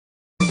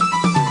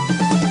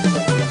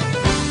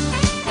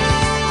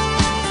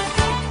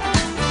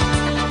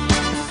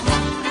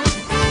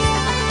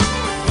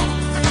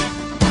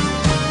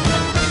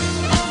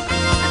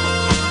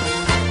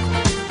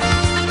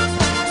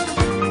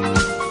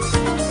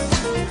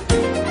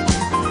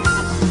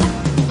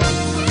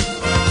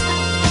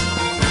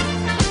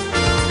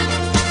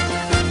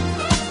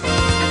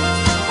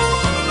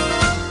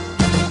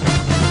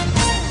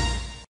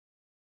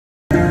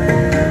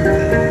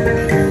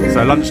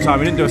lunchtime.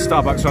 We didn't do a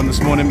Starbucks run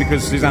this morning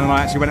because Suzanne and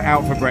I actually went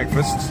out for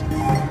breakfast.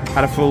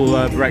 Had a full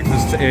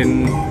breakfast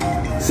in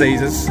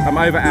Caesars. I'm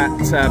over at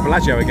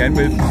Bellagio again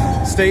with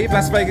Steve,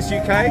 Las Vegas,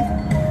 UK,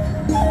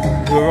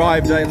 who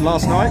arrived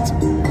last night.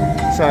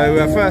 So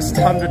first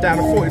 100 down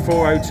to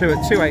 44.02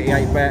 at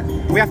 288 bet.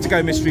 We have to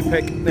go mystery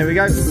pick. There we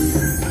go.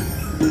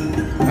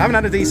 I haven't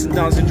had a decent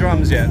dancing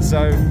drums yet,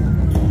 so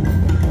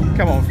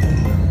come on.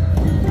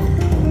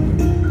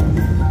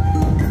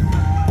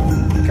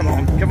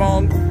 Come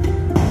on.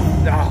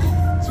 Oh.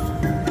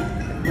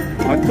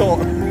 I thought,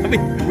 I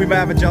mean, we may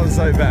have a chance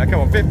so better. Come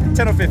on,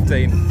 10 or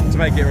 15 to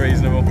make it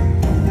reasonable.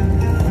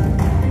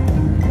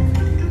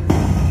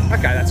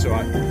 Okay, that's all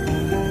right.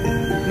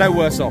 No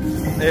worse off.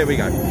 Here we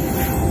go.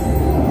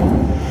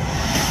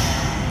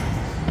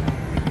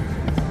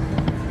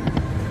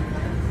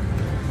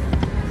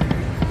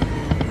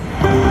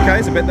 Okay,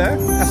 it's a bit there.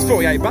 That's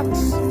 48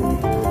 bucks.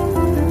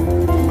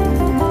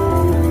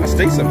 That's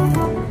decent.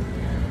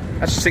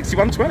 That's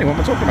 61.20. What am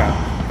I talking about?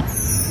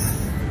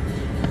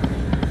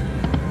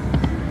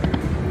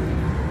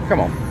 Come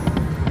on.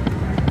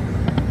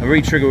 A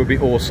re-trigger would be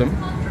awesome.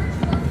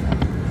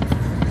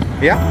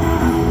 Yeah.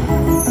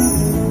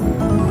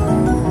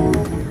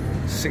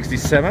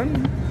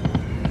 67.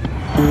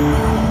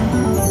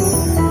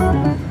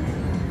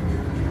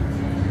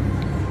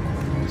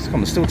 Come on,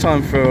 there's still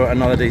time for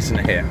another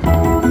decent hit.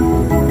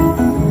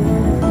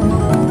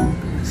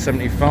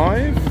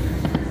 75.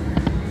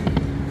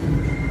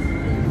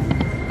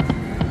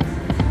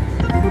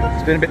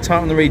 It's been a bit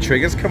tight on the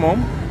re-triggers, come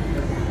on.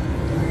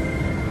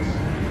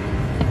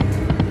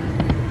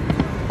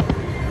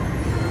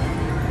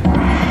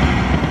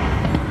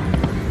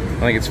 I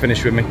think it's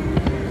finished with me.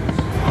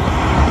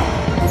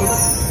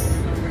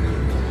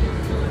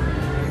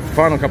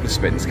 Final couple of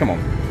spins, come on.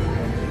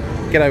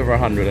 Get over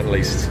 100 at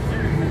least.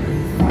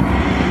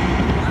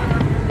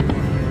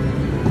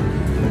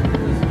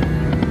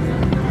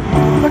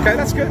 Okay,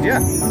 that's good,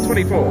 yeah.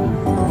 24.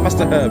 Must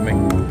have heard me.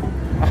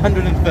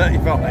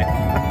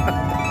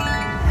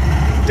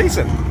 135.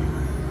 Decent.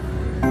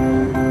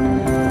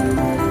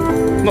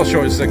 Not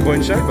sure it's a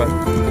coin show, but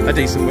a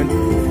decent win.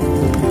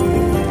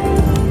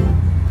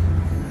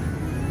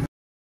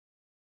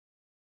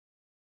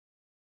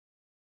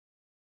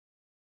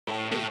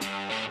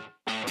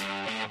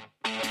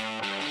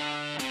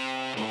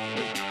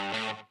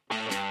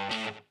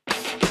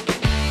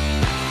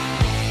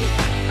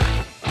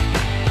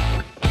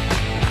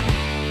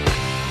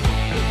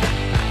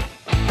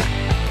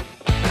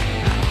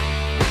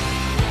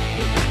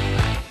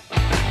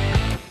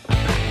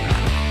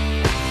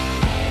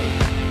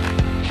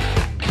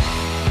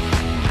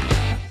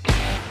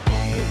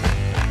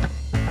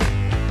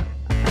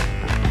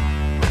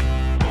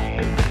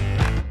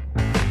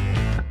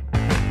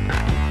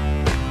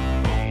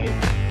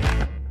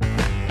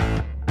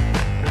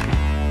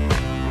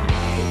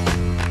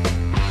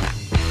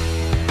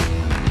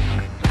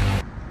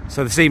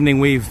 So this evening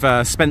we've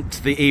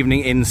spent the evening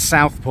in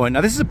South Point.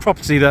 Now this is a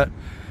property that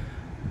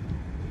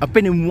I've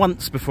been in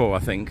once before, I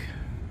think.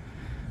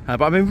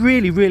 But I've been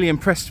really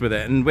impressed with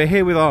it. And we're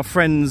here with our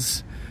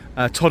friends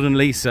Todd and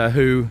Lisa,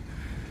 who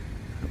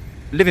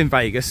live in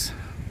Vegas.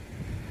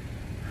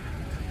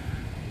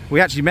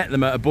 We actually met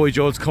them at a Boy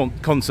George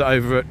concert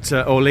over at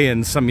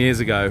Orleans some years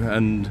ago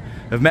and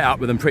have met up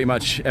with them pretty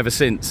much ever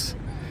since.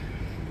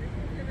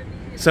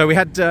 So we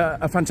had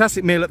a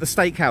fantastic meal at the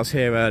steakhouse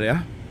here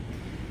earlier.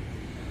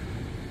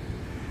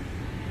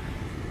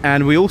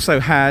 And we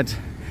also had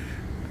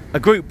a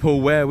group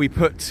pool where we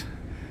put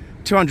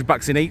 200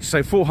 bucks in each,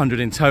 so 400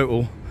 in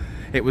total.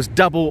 It was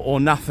double or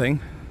nothing.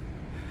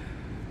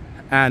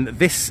 And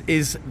this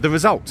is the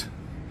result.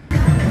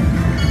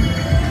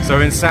 So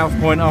we're in South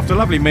Point after a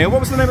lovely meal. What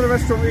was the name of the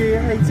restaurant we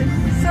ate in?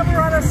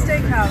 Silverado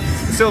Steakhouse.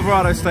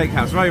 Silverado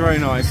Steakhouse, very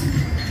nice.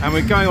 And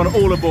we're going on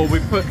all aboard. We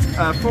put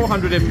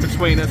 400 in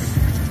between us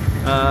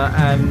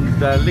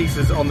and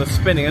Lisa's on the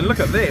spinning. And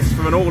look at this,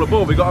 from an all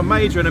aboard. We've got a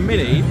major and a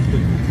mini.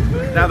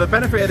 Now the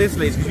benefit of this,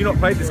 Lisa, because you've not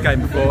played this game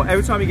before,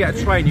 every time you get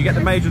a train you get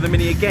the major and the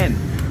mini again.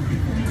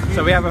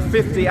 So we have a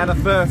 50 and a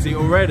 30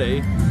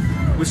 already,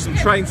 with some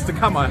trains to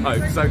come, I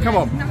hope. So come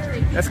on,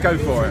 let's go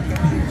for it.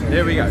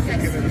 Here we go.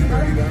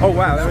 Oh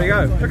wow, there we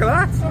go. Look at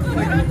that. Is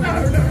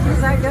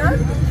that good?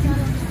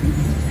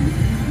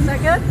 Is that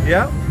good?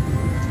 Yeah.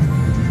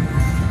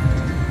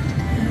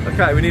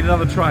 Okay, we need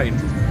another train.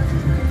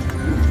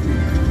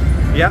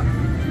 Yeah.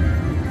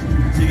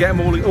 So you get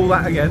them all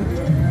that again.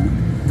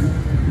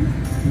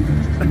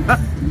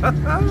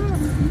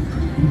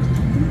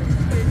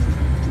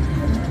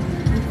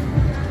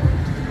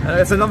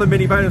 It's another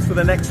mini bonus for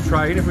the next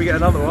train if we get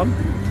another one.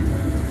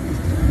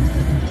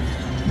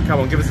 Come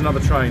on, give us another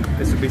train.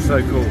 This would be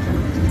so cool.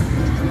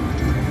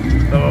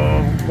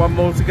 Oh, one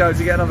more to go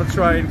to get another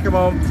train. Come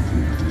on.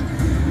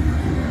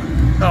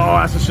 Oh,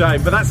 that's a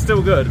shame, but that's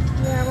still good.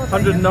 Yeah, we'll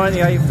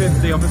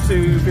 198.50 off a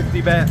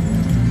 250 bet.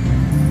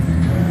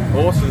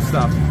 Awesome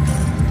stuff.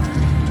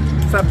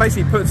 So that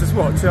basically puts us,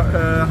 what,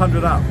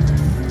 100 up?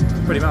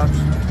 Pretty much.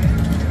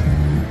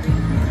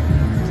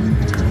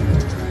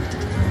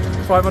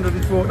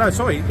 504, no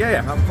sorry,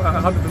 yeah,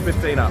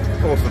 115 up,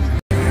 awesome.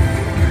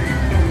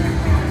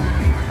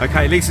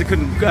 Okay, Lisa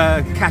couldn't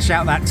cash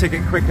out that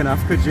ticket quick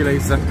enough, could you,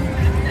 Lisa?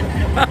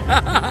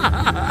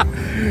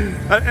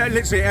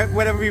 Literally,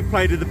 whenever we've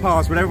played in the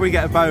past, whenever we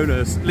get a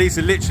bonus,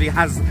 Lisa literally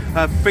has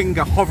her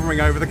finger hovering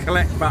over the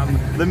collect button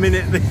the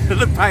minute the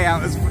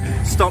payout has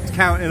stopped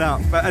counting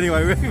up. But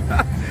anyway,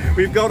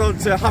 we've got on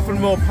to Huff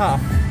and More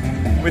Puff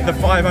with the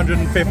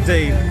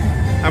 515,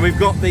 and we've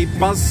got the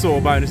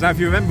Buzzsaw bonus. Now, if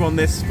you remember on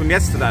this from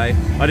yesterday,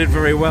 I did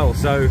very well.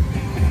 So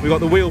we got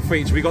the wheel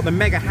feature, we got the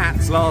mega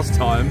hats last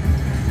time.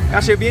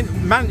 Actually,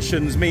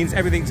 mansions means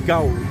everything's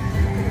gold.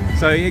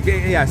 So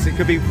yes, it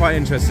could be quite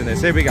interesting this.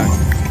 Here we go.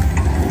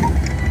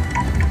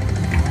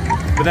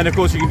 But then of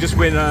course you can just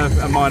win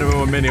a minor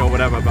or a mini or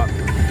whatever, but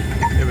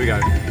here we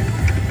go.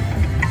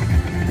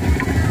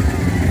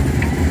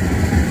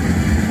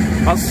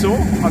 Buzzsaw?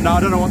 Oh no, I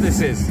don't know what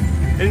this is.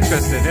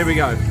 Interesting, here we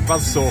go.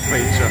 Buzzsaw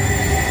feature.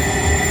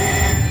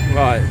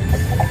 Right.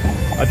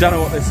 I don't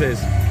know what this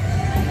is.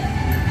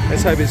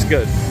 Let's hope it's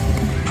good.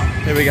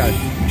 Here we go.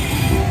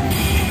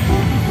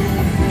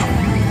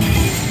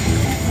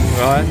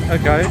 Right,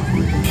 okay.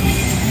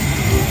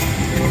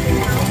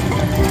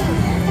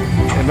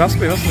 It must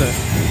be, mustn't it?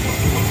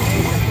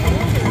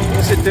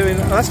 What's it doing?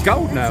 Oh, that's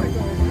gold now.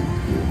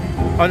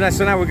 Oh no,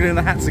 so now we're doing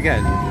the hats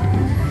again.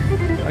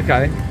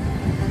 Okay.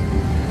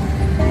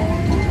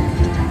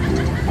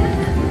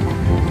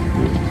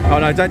 Oh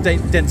no,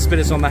 don't spin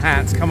us on the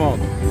hats, come on.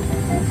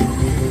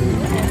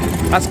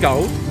 That's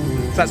gold.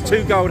 So that's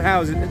 2 gold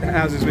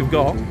houses we've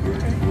got.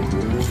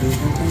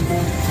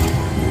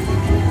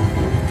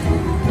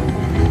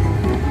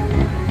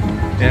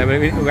 Yeah,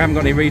 we haven't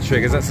got any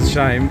re-triggers, that's a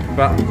shame,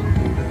 but...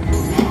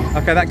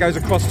 Okay, that goes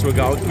across to a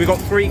gold. We've got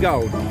 3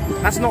 gold.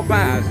 That's not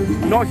bad.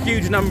 Not a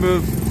huge number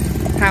of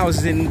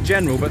houses in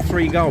general, but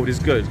 3 gold is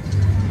good.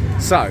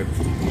 So,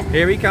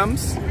 here he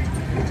comes.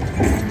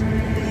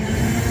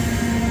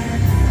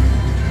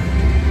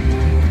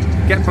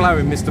 Get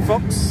blowing, Mr.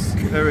 Fox.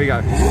 There we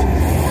go.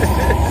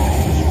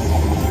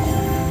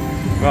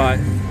 Right,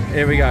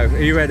 here we go.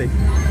 Are you ready?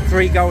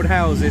 3 gold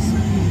houses.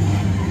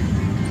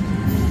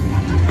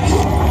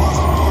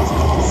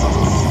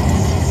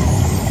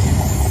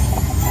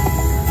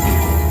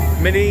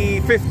 Mini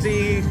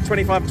 50,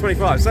 25,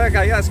 25. So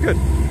okay, yeah, that's good.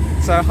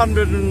 So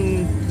 100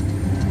 and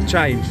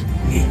change.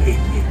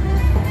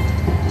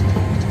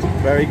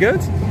 Very good.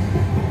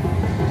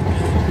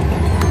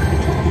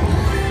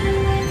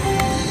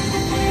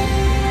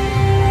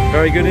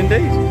 Very good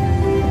indeed.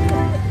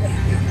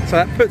 So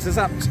that puts us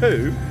up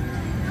to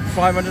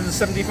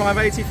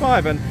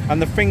 575.85,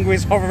 and the finger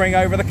is hovering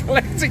over the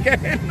collect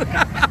again.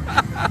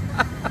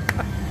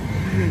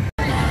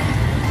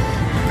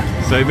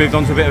 So we moved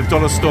on to a bit of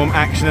Dollar Storm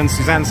action, and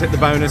Suzanne's hit the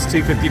bonus,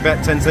 250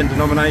 bet, 10-cent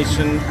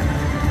denomination.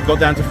 Got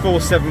down to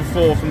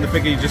 474 from the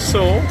figure you just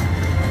saw.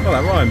 Well,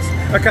 that rhymes.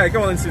 Okay,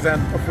 go on then,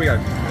 Suzanne, off we go.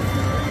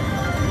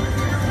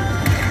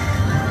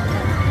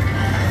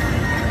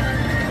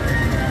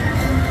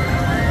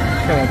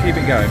 Come on, keep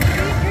it going.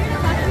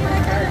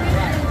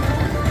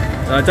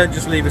 Don't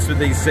just leave us with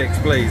these 6,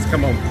 please,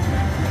 come on.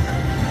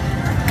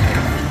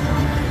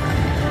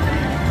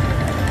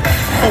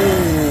 Oh!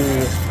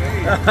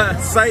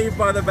 Saved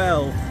by the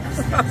bell.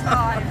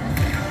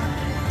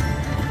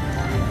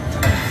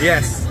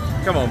 Yes,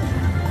 come on.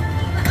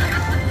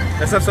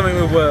 Let's have something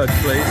with words,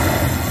 please.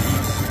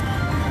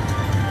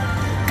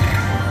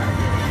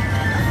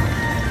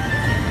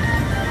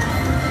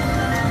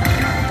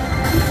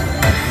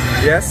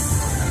 Yes,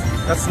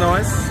 that's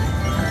nice.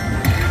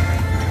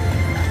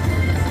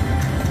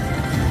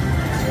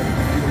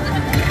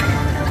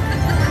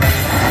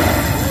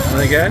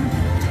 And again.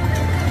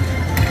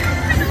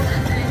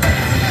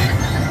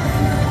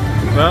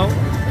 Well,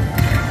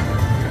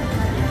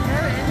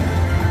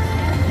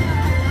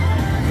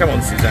 come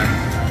on, Suzanne.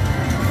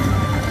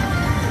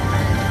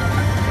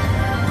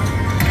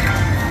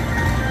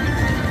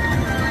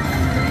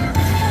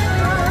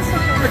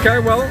 Okay,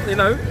 well, you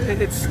know,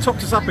 it's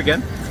topped us up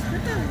again.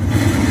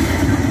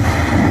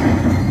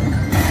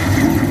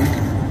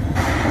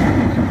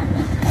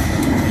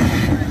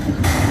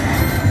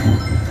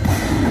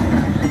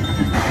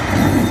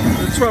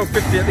 There's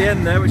 $12.50 at the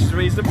end there, which is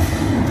reasonable.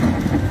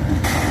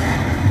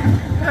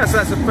 Yeah, so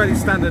that's a pretty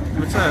standard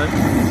return.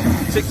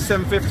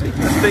 67.50,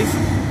 that's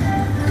decent.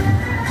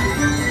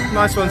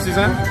 Nice one,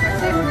 Suzanne.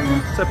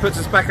 So it puts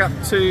us back up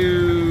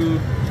to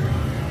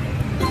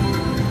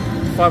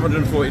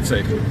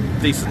 542.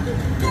 Decent.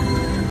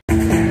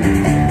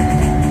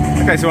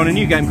 Okay, so on a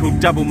new game called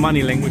Double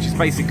Money Link, which is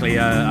basically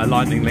a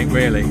lightning link,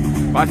 really.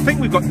 But I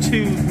think we've got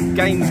 2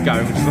 games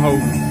going, which is the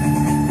whole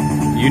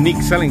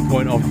unique selling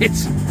point of it.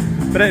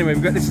 But anyway,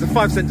 we've got, this is a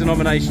 5-cent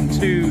denomination,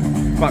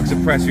 $2 a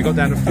press. We got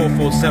down to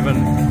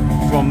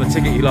 447 from the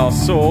ticket you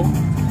last saw.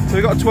 So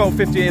we've got a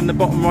 12.50 in the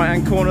bottom right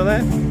hand corner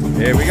there.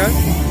 Here we go.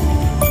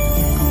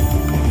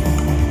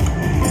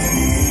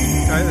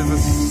 Okay, there's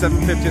a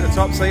 7.50 at the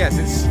top. So yes,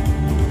 it's, I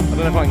don't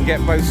know if I can get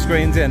both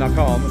screens in, I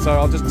can't. So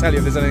I'll just tell you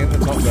if there's anything at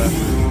the top there.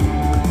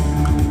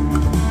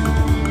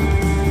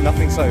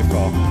 Nothing so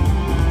far.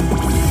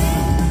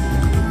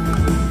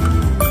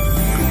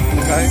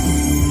 Okay,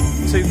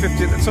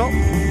 250 at the top.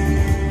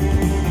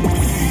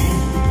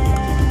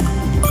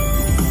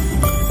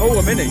 Oh,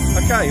 a mini.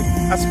 Okay,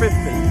 that's 50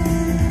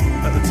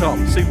 at the top.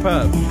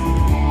 Superb.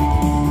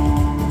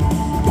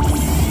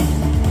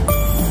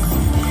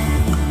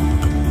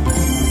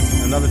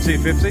 Another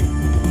 250.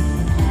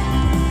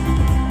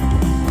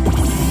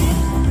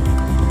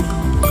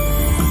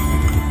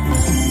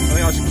 I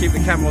think I should keep the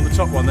camera on the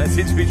top one. There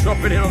seems to be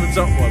dropping in on the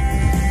top one.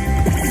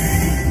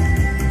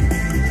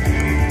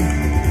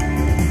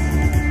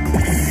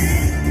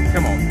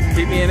 Come on,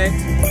 keep me in it.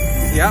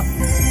 Yep.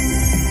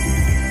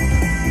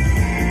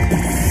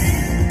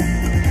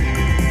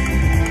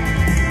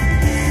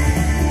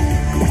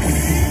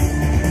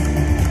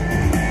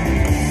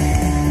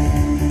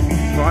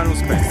 Final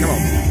spin, come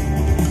on.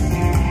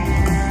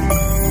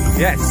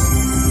 Yes.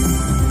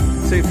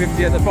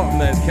 250 at the bottom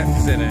there has kept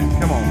us in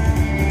it. Come on.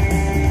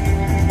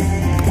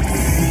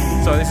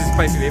 So this is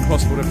basically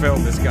impossible to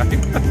film this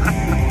game.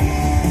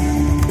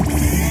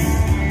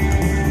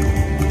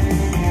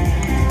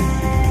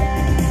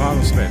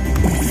 Final spin.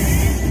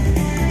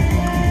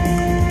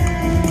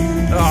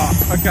 Oh,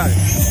 okay.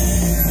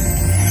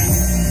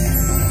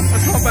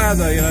 That's not bad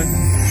though, you know.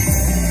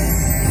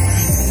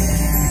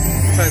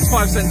 So it's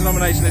 5 cent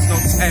denomination, it's not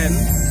 10.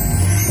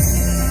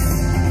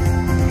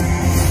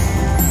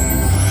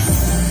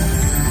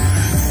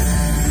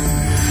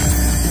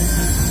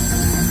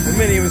 The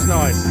mini was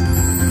nice.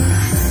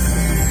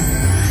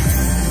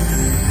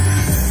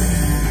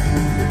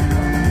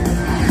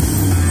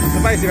 So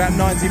basically about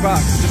 90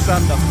 bucks, just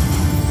under.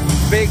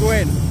 Big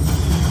win.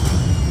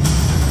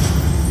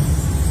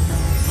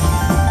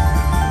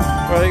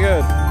 Very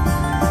good.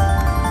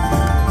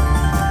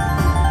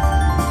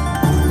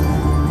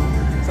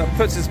 So it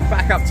puts us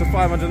back up to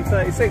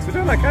 536. We're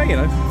doing okay, you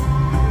know.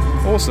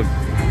 Awesome.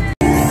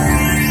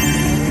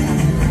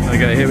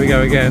 Okay, here we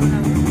go again.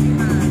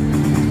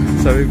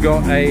 So we've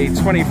got a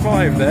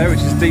 25 there,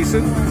 which is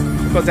decent.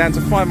 We've got down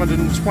to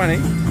 520.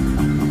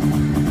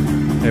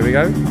 There we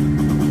go.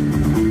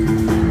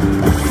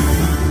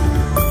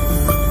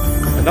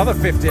 Another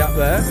 50 up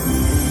there.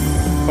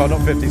 Well,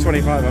 not 50,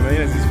 25 I mean,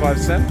 this is 5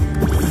 cent.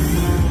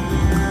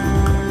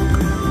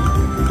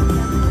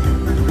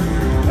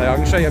 I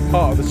can show you a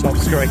part of the top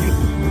screen.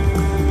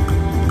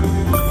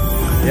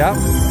 Yeah.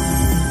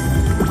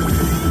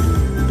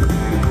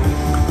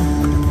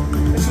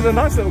 This is a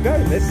nice little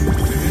game, this.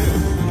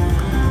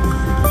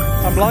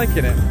 I'm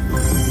liking it.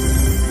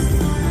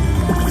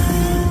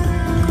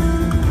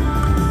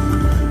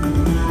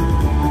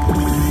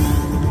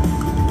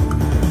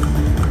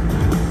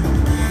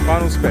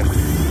 Final spin.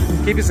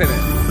 Keep us in it.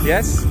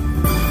 Yes.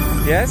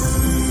 Yes.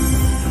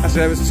 Actually,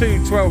 there was two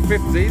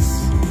 1250s.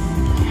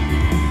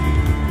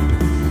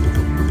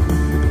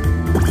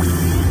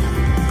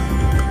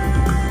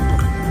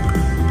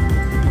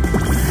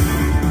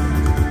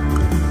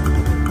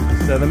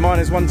 So the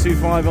minus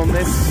 125 on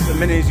this. The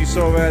mini, as you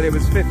saw earlier,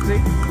 was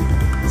 50.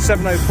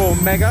 704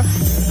 mega,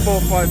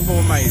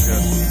 454 major.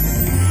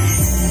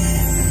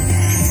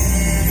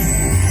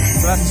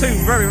 So that's two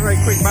very, very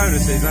quick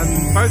bonuses,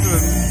 and both of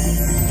them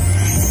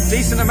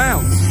decent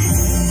amounts.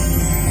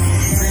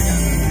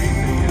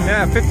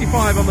 Yeah,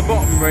 55 on the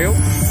bottom reel.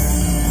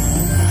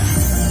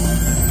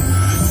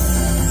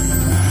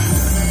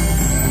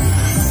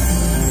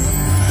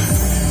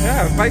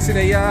 Yeah,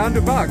 basically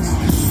 100 bucks.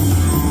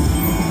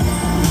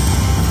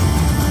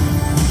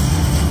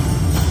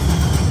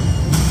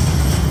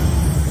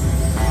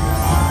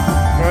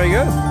 Very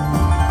good.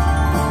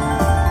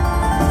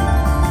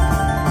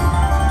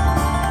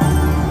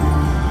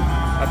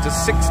 Up to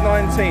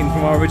 619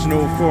 from our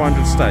original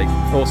 400 stake.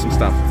 Awesome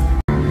stuff.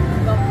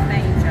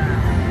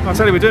 I'll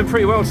tell you, we're doing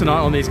pretty well tonight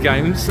on these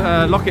games.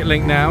 Locket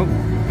Link now,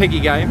 piggy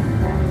game.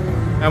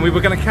 And we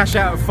were going to cash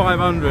out at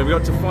 500. We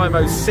got to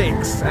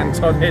 506 and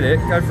Todd hit it.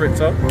 Go for it,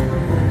 Todd.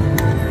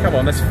 Come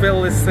on, let's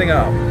fill this thing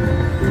up.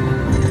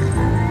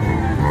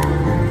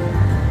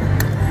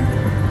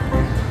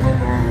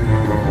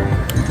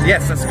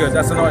 Yes, that's good.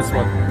 That's a nice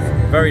one.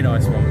 Very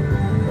nice one.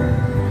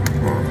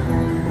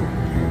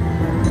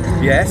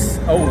 Yes.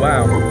 Oh,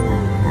 wow.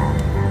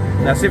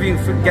 Now see if you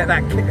can get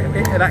that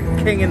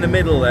king in the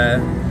middle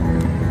there.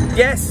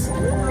 Yes.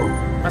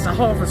 That's a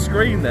half a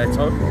screen there,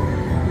 Todd.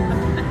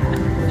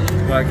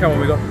 Right, come on.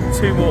 We've got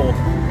two more.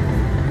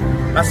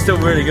 That's still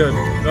really good.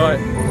 Right.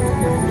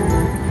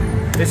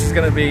 This is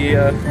going to be...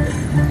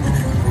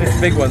 this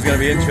big one's going to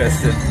be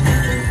interesting.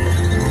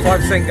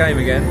 5 cent game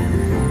again.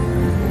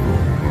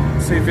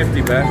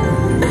 250 bet.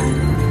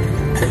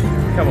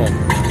 Come on.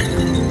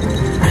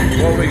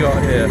 What have we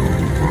got here?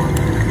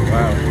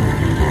 Wow.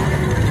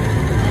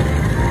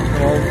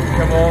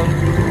 Come on.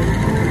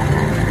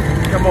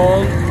 Come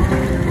on.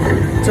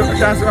 Took it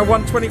down to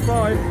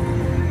 125.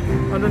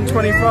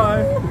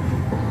 125.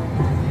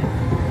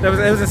 There was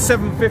a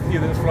 750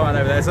 that was flying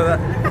over there, so that...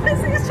 I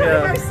think it's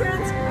 25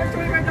 cents. Or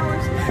 $25.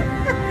 It's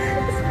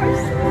 5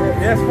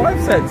 cents. Yeah, it's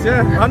 5 cents,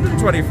 yeah.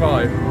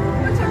 125.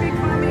 One time you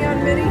caught me on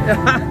mini.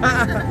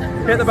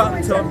 Hit the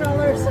button, Tom.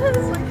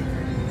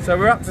 $10. So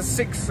we're up to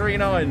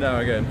 639 now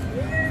again.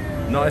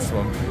 Nice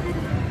one.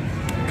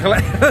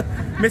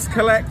 Miss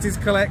Collect is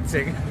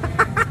collecting.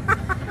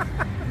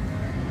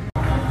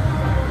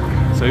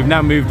 So we've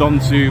now moved on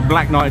to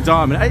Black Knight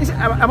Diamond.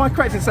 Am I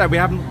correct in saying we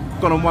haven't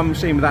gone on one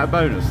machine without a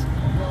bonus?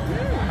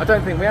 I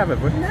don't think we have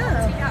we?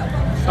 No.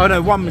 Oh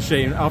no, one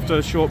machine after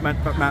a short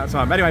amount of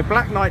time. Anyway,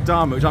 Black Knight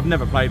Diamond, which I've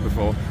never played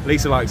before.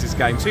 Lisa likes this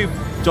game.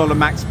 $2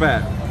 max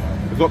bet.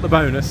 We've got the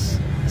bonus.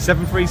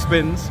 7 free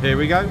spins. Here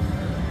we go.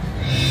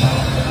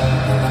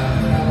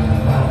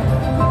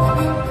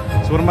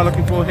 So what am I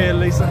looking for here,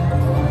 Lisa?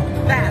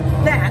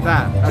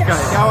 That. Okay.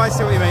 Yes. Oh, I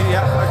see what you mean.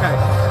 Yeah. Okay.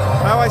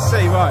 Oh, I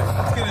see. Right.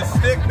 It's gonna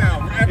stick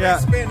now. Every Yeah.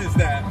 spin is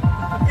that.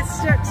 It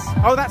sticks.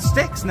 Oh, that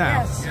sticks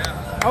now. Yes.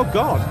 Yeah. Oh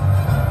God.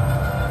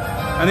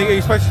 I think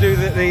you're supposed to do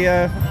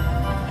the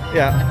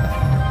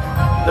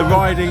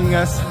riding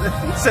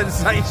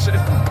sensation.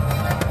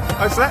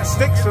 Oh, so that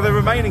sticks for the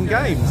remaining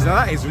games. Now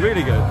that is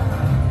really good.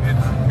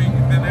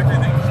 Then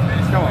everything's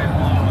spins. Come on.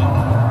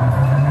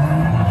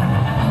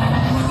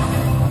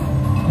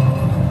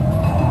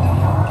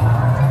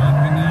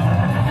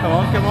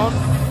 Come on.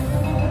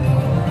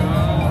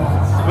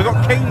 We've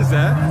got kings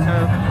there.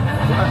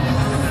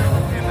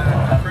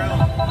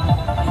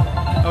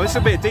 Oh, this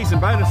will be a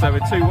decent bonus though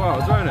with 2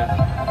 wilds, won't it?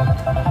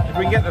 If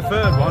we can get the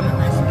third one,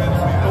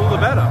 all the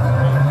better.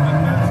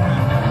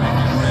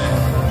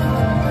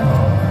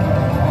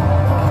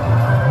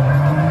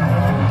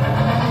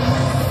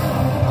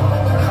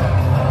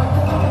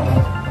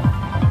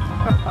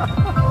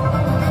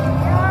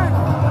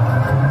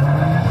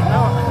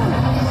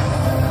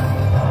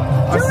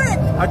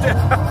 I did.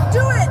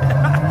 Do it.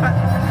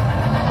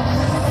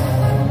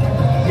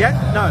 Yeah?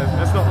 No,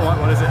 that's not the right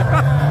one, is it?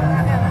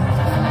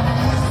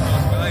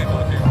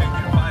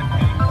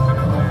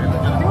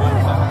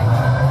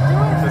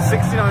 So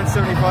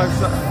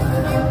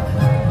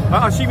 69.75. I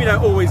assume you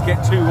don't always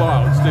get 2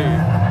 wilds, do you?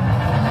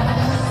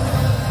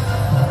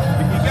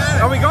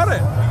 Oh, we got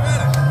it.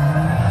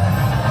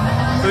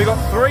 So we got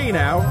 3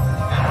 now.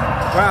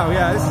 Wow,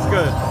 yeah, this is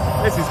good.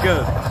 This is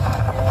good.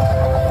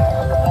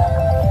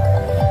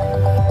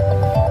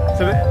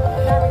 So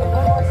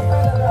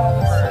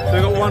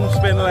we've got 1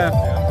 spin left.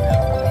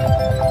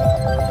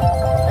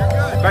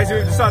 Basically,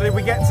 we've decided if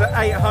we get to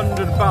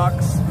 800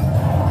 bucks.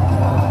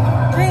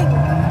 King.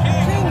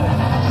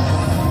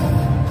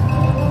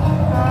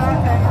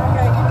 Okay.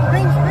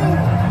 Ring.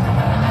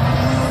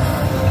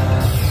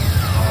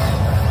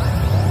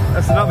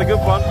 That's another good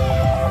one.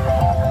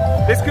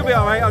 This could be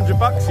our 800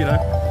 bucks, you know.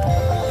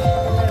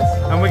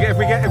 And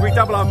if we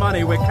double our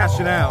money, we're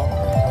cashing out.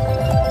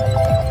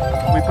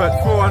 We put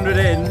 400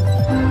 in.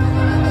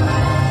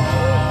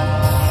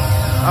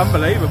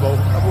 Unbelievable.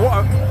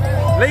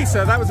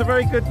 Lisa, that was a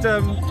very good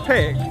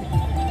pick.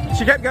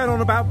 She kept going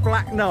on about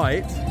Black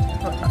Knight.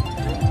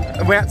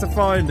 And we had to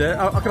find it.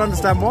 I can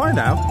understand why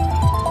now.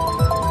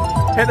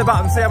 Hit the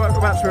button, see how much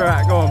we're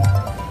at. Go on.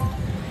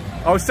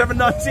 Oh,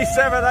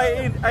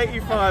 797,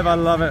 85. I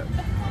love it.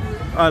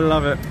 I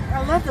love it.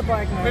 I love the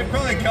Black Knight. We'd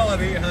probably call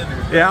it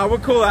 800. Yeah, I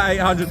would call that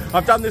 800.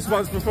 I've done this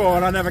once before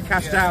and I never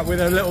cashed out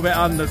with a little bit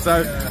under,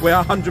 so we're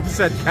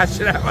 100%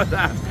 cashing out with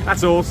that.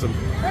 That's awesome.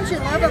 Don't you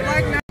love it,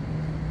 Black Knight?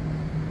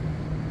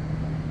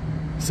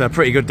 So a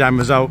pretty good damn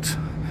result.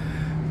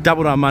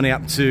 Doubled our money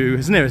up to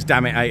as near as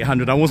damn it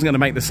 800. I wasn't going to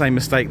make the same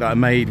mistake that I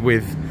made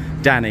with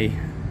Danny,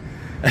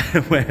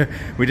 where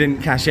we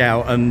didn't cash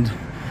out, and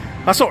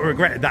I sort of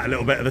regretted that a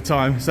little bit at the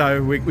time.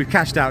 So we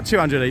cashed out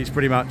 200 each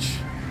pretty much.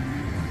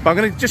 But I'm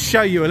going to just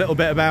show you a little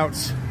bit about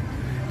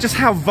just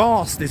how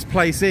vast this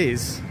place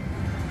is.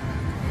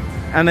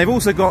 And they've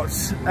also got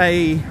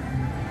they've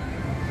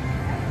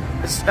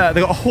got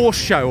a horse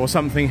show or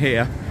something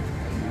here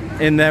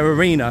in their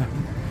arena,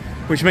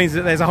 which means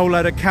that there's a whole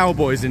load of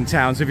cowboys in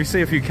town. So if you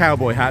see a few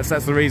cowboy hats,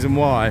 that's the reason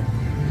why.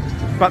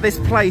 But this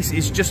place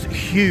is just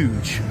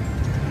huge,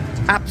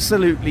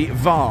 absolutely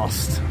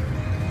vast.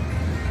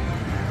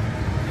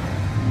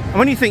 And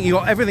when you think you've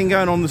got everything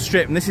going on the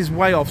strip, and this is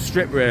way off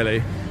strip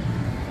really,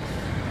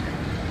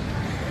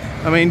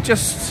 I mean,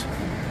 there's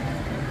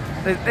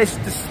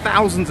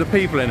thousands of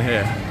people in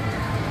here.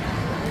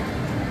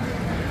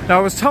 Now,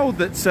 I was told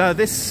that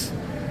this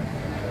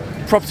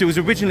property was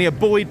originally a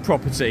Boyd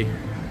property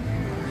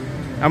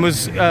and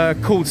was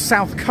called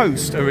South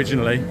Coast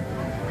originally,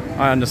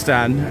 I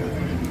understand.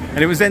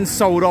 And it was then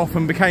sold off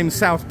and became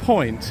South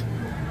Point.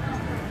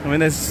 I mean,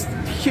 there's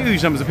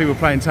huge numbers of people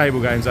playing table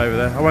games over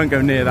there. I won't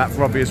go near that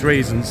for obvious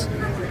reasons.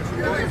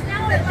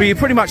 But you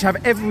pretty much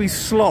have every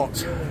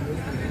slot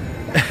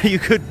you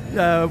could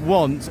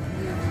want,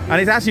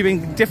 and it's actually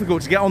been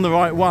difficult to get on the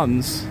right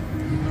ones.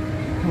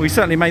 We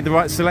certainly made the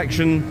right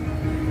selection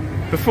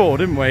before,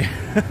 didn't we?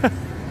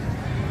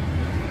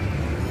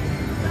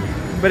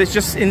 But it's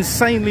just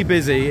insanely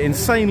busy,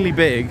 insanely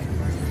big,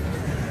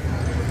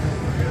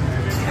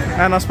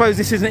 and I suppose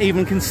this isn't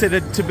even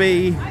considered to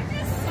be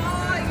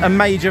a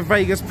major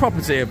Vegas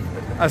property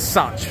as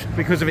such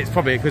because of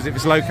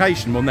its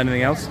location more than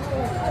anything else.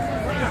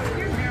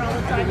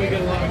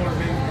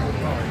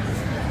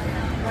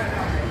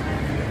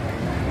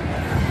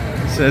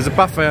 So there's a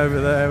buffet over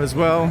there as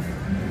well.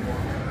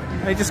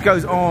 And it just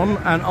goes on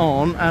and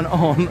on and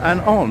on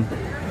and on.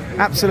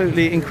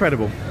 Absolutely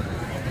incredible.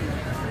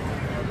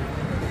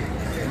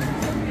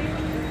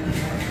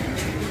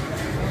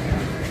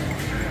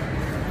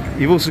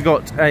 You've also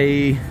got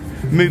a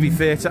movie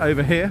theatre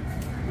over here.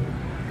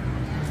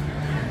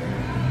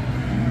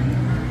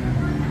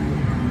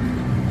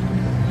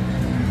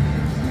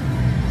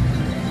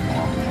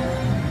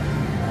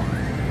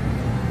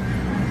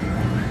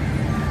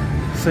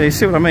 So you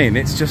see what I mean?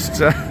 It's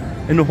just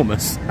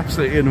enormous,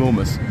 absolutely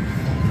enormous.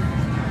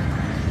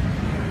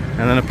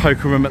 And then a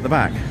poker room at the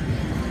back.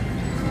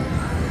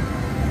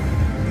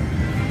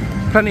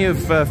 Plenty of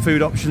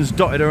food options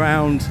dotted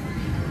around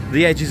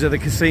the edges of the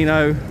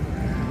casino.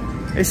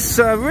 It's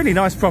a really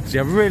nice property.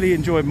 I've really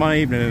enjoyed my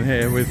evening in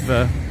here with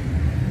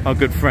our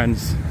good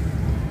friends.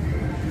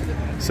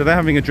 So they're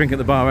having a drink at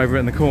the bar over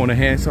in the corner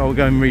here, so I'll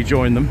go and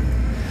rejoin them.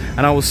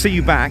 And I will see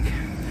you back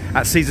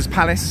at Caesar's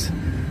Palace,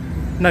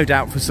 no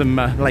doubt for some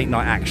late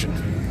night action.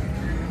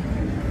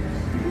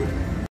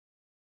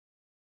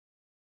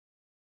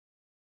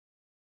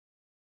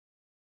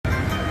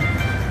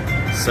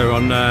 So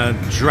on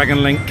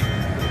Dragon Link,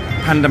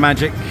 Panda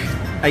Magic,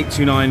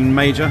 829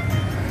 major,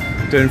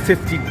 doing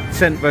 50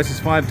 cent versus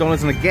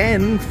 $5, and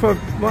again for,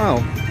 well,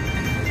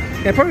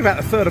 yeah, probably about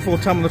the third or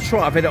fourth time on the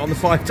trot I've hit it on the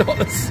 $5.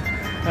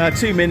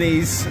 2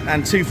 minis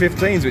and 2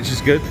 15s, which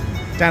is good,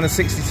 down to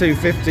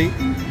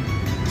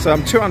 62.50. So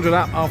I'm 200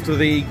 up after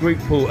the group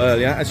pool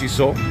earlier, as you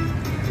saw.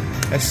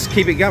 Let's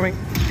keep it going.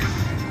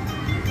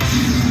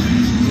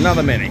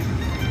 Another mini.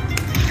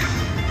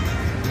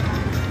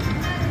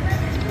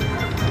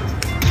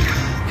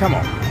 Come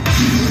on.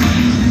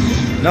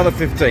 Another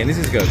 15, this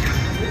is good.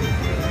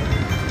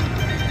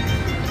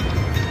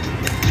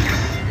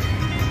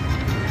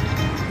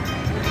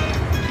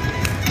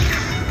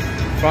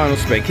 Final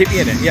spin, keep me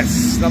in it,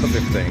 yes, another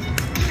 15.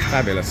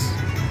 Fabulous.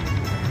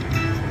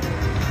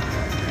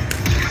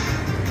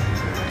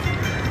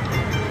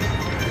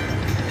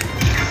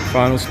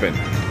 Final spin.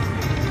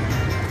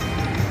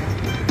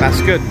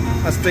 That's good,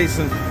 that's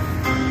decent.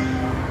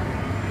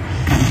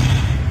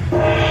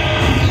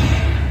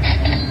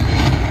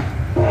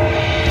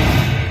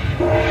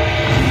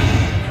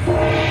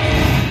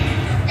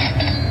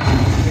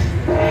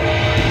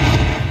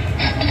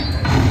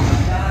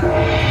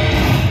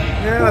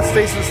 Yeah, that's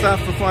decent stuff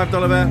for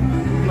 $5 bet.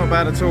 Not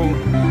bad at all.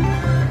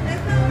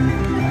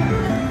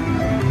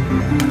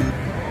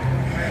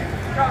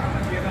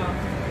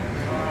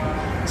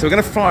 So we're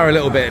going to fire a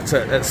little bit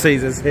at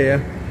Caesar's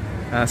here,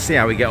 see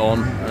how we get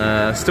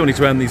on. Still need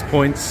to earn these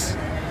points,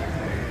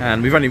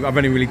 and I've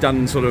only really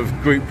done sort of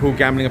group pool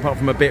gambling apart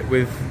from a bit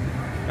with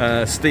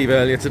Steve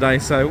earlier today,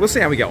 so we'll see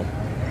how we get on.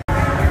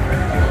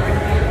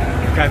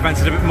 Okay,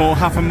 fancied a bit more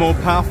Huff and More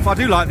Puff. I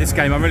do like this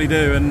game, I really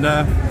do, and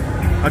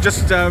I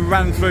just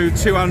ran through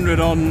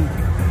 200 on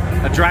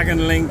a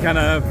Dragon Link and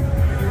a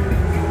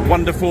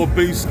Wonder 4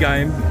 Boost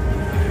game.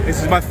 This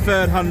is my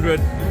third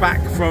 100 back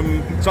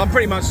from, so I'm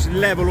pretty much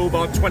level all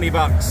by 20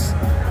 bucks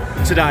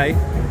today.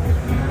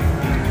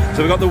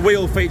 So we've got the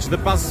wheel feature, the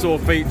buzzsaw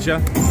feature.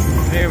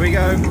 Here we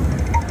go.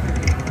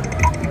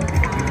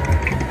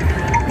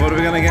 What are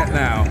we going to get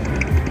now?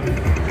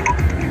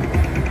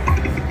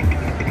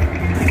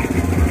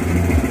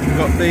 We've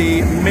got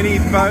the mini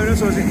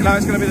bonus, or is it? No,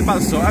 it's going to be the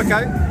buzzsaw.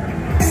 Okay,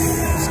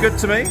 it's good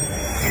to me.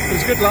 It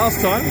was good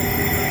last time.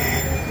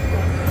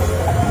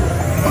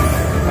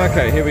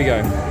 Okay, here we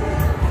go.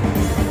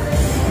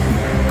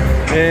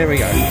 Here we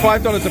go.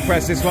 $5 to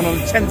press this one on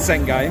a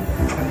 10-cent game.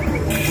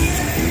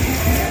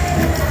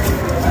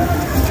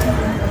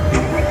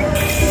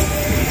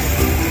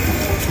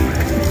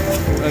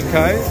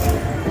 Okay.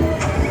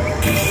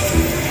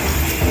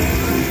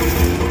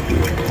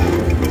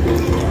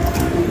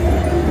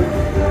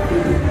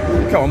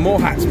 Come on,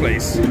 more hats,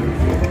 please.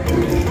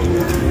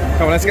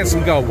 Come on, let's get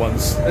some gold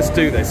ones. Let's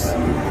do this.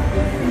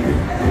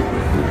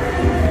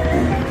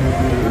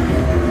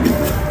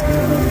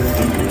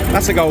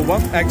 That's a gold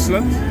one.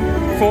 Excellent.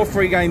 4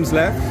 free games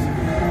left.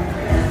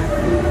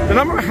 The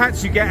number of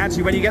hats you get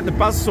actually when you get the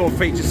buzzsaw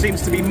feature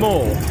seems to be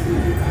more.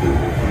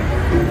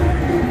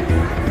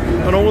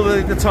 And all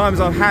the times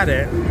I've had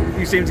it,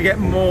 you seem to get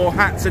more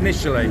hats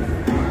initially.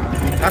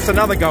 That's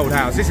another gold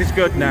house. This is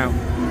good now.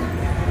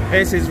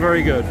 This is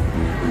very good.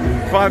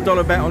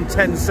 $5 bet on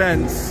 10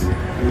 cents.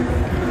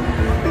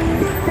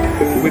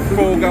 With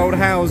 4 gold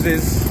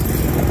houses.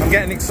 I'm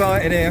getting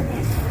excited here.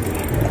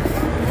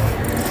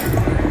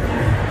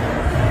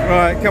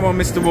 Right, come on,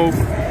 Mr. Wolf.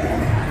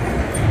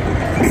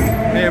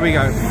 Here we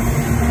go.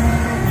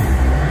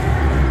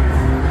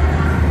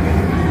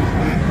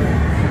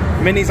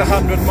 Mini's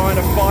 100, mine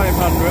are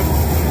 500.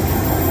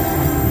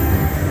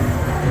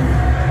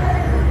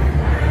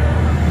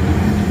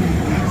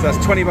 So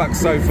that's 20 bucks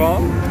so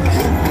far.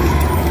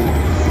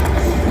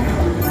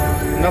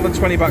 Another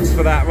 20 bucks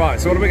for that. Right,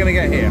 so what are we going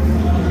to get here?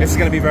 This is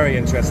going to be very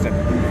interesting.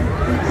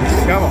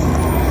 Come on.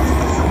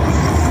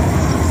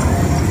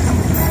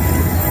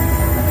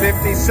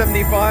 50,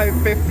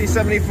 75, 50,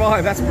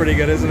 75. That's pretty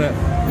good, isn't it?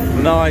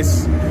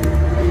 Nice.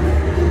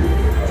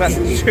 That's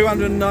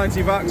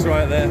 290 bucks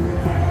right there.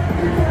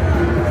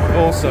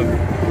 Awesome.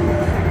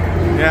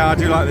 Yeah, I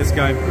do like this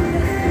game.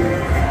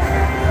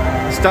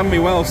 It's done me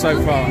well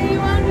so far.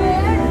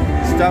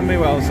 It's done me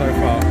well so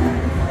far.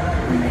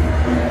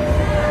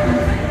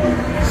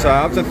 So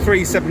up to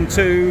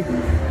 372.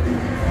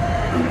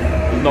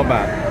 Not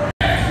bad.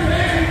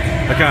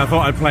 Okay, I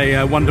thought I'd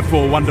play Wonder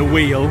 4 Wonder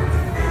Wheel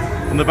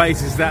on the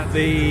basis that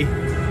the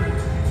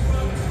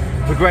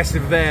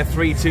progressive there,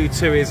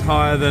 322, is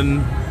higher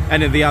than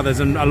any of the others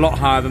and a lot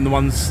higher than the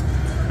ones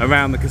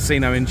around the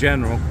casino in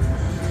general.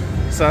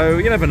 So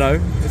you never know,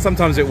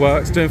 sometimes it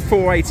works. Doing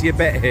 480 a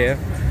bet here.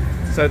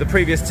 So the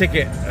previous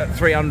ticket at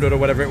 300 or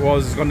whatever it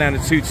was has gone down to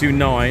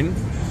 229.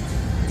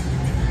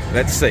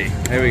 Let's see,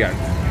 here we go.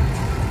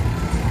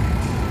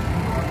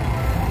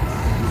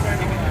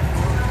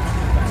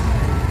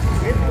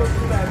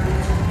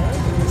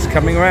 It's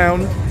coming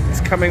around, it's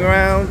coming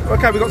around.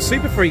 Okay, we've got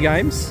super free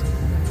games.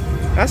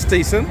 That's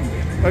decent,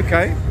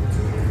 okay.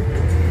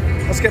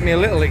 That's getting me a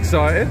little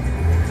excited.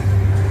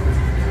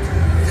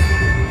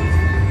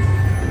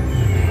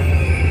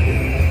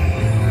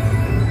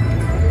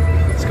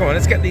 Come on,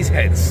 let's get these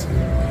heads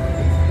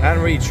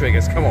and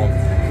re-triggers, come on.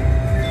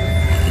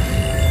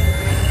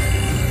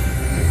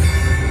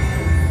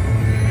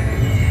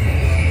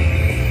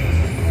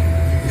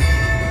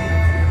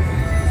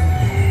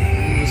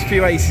 There's a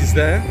few aces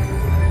there.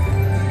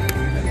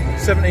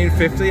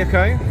 1750,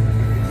 okay.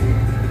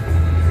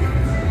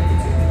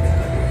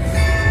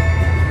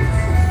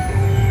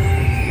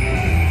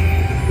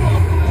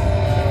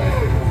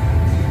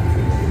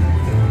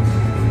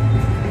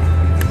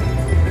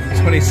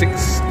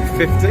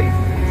 $26.50.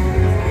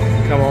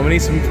 Come on, we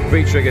need some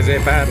re-triggers here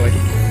badly.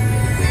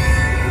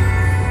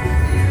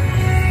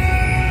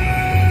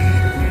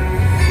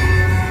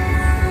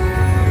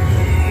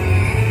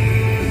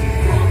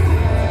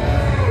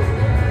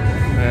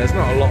 There's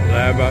not a lot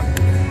there, but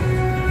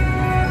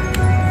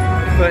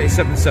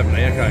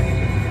 $37.70, okay.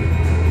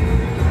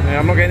 Yeah,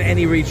 I'm not getting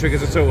any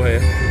re-triggers at all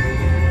here.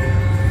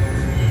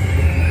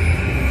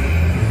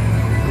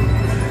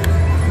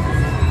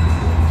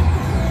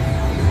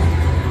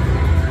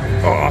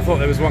 Oh, I thought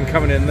there was one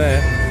coming in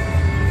there.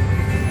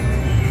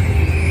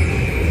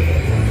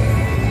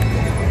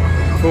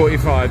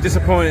 45,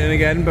 disappointing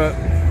again, but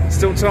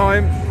still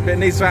time. It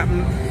needs to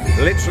happen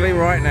literally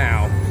right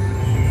now.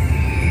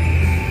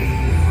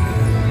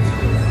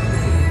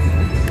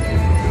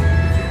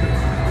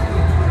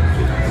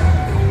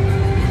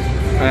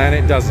 And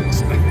it doesn't.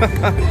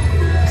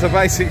 So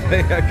basically,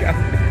 okay,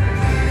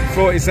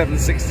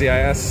 47.68,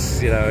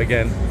 that's, you know,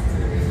 again.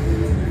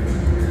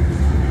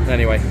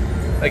 Anyway.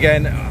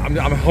 Again, I'm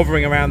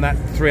hovering around that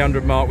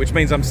 300 mark, which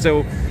means I'm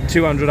still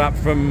 200 up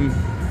from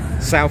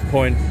South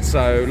Point,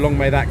 so long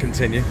may that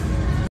continue.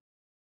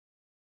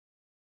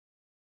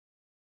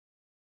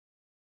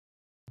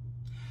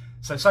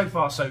 So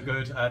far so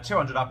good.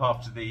 200 up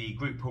after the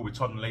group pool with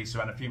Todd and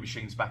Lisa and a few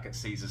machines back at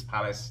Caesars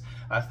Palace.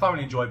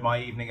 Thoroughly enjoyed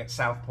my evening at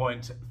South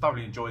Point,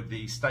 thoroughly enjoyed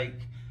the steak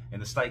in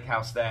the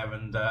steakhouse there,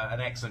 and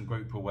an excellent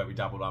group pool where we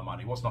doubled our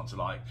money. What's not to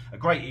like? A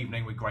great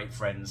evening with great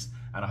friends,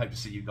 and I hope to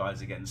see you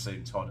guys again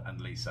soon, Todd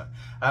and Lisa.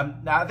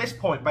 Now at this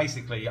point,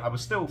 basically, I was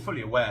still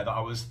fully aware that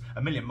I was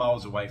a million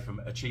miles away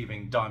from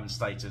achieving diamond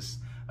status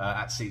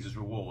at Caesars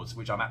Rewards,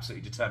 which I'm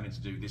absolutely determined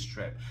to do this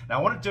trip. Now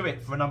I want to do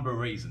it for a number of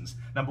reasons.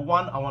 Number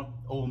one, I want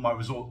all my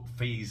resort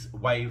fees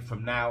waived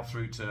from now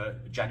through to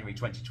January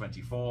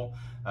 2024.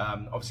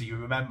 Obviously you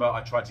remember I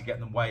tried to get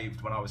them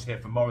waived when I was here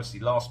for Morrissey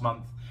last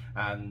month,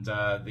 and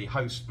the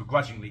host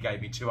begrudgingly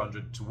gave me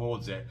 200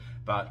 towards it,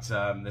 but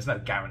there's no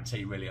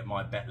guarantee really at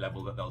my bet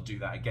level that they'll do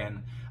that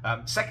again.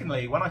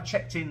 Secondly, when I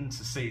checked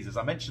into Caesars,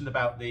 I mentioned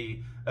about the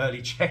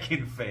early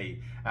check-in fee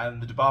and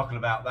the debacle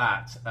about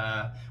that.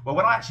 Well,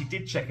 when I actually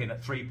did check in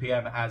at 3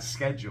 PM as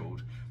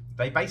scheduled,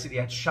 they basically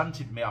had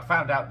shunted me. I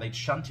found out they'd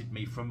shunted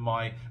me from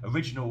my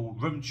original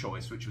room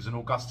choice, which was an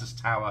Augustus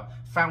Tower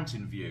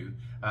fountain view,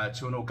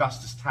 to an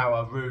Augustus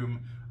Tower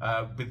room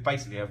with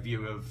basically a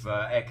view of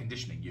air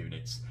conditioning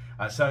units.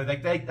 So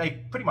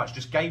they pretty much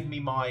just gave me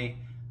my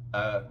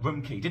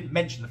room key. Didn't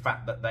mention the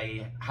fact that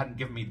they hadn't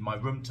given me my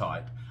room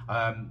type.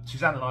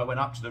 Suzanne and I went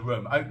up to the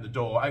room, opened the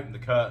door, opened the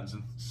curtains,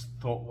 and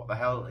thought, what the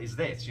hell is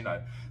this, you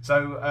know?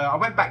 So I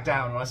went back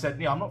down and I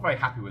said, I'm not very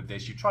happy with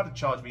this. You tried to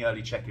charge me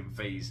early check-in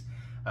fees.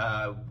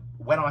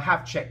 When I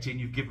have checked in,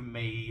 you've given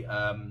me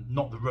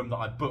not the room that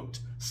I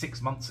booked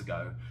 6 months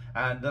ago.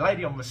 And the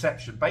lady on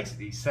reception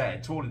basically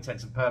said, to all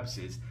intents and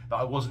purposes, that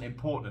I wasn't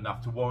important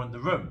enough to warrant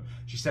the room.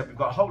 She said, we've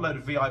got a whole load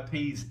of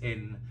VIPs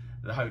in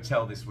the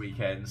hotel this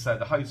weekend, so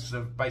the hosts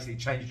have basically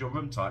changed your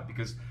room type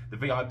because the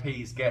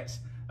VIPs get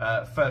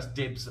first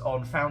dibs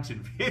on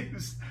fountain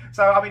views.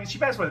 So, I mean, she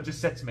may as well have just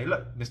said to me,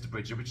 look, Mr.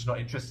 Bridger, we're just not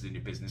interested in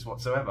your business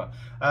whatsoever.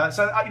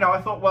 So, you know, I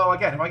thought, well,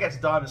 again, if I get to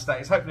diamond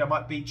status, hopefully I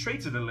might be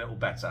treated a little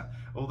better.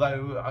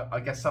 Although, I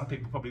guess some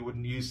people probably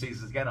wouldn't use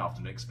Caesars again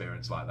after an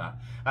experience like that.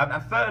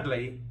 And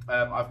thirdly,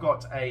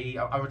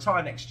 I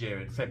retire next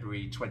year in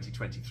February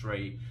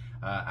 2023,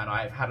 and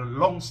I've had a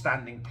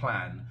long-standing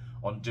plan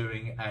on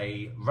doing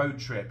a road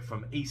trip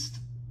from the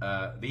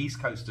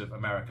east coast of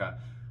America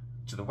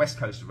to the west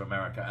coast of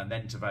America and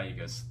then to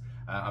Vegas.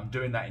 I'm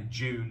doing that in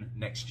June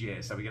next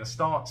year. So we're going to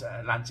start at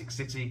Atlantic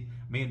City.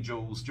 Me and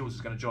Jules. Jules is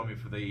going to join me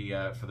for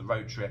the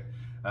road trip.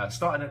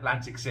 Start in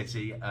Atlantic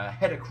City,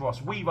 head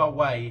across, weave our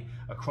way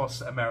across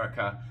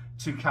America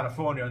to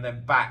California, and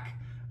then back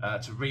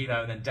to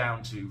Reno, and then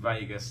down to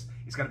Vegas.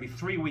 It's going to be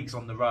 3 weeks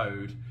on the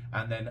road,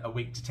 and then a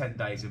week to 10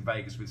 days in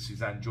Vegas, with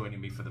Suzanne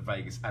joining me for the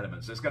Vegas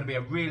element. So it's going to be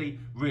a really,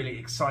 really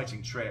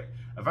exciting trip,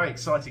 a very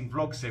exciting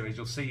vlog series.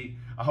 You'll see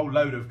a whole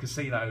load of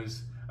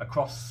casinos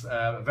across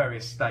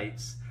various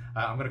states.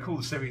 I'm going to call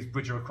the series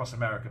Bridger Across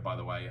America, by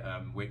the way,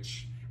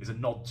 which is a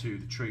nod to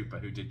the Trooper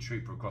who did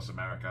Trooper Across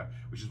America,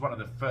 which is one of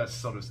the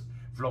first sort of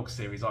vlog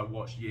series I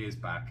watched years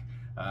back.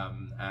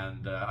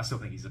 I still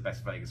think he's the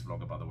best Vegas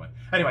vlogger, by the way.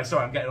 Anyway,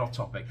 sorry, I'm getting off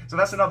topic. So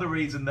that's another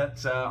reason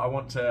that I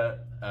want to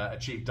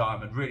achieve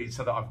Diamond, really,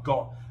 so that I've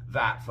got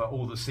that for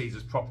all the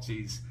Caesars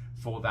properties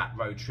for that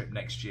road trip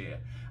next year.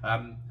 A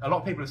lot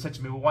of people have said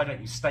to me, well, why don't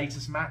you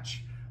status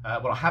match?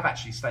 Well, I have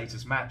actually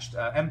status matched.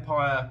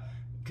 Empire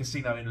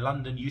Casino in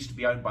London used to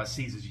be owned by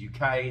Caesars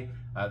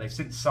UK. They've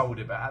since sold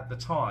it, but at the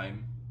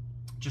time,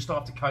 just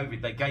after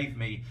COVID, they gave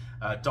me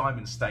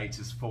Diamond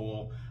status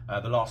for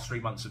the last 3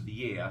 months of the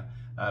year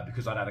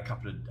because I'd had a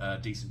couple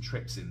of decent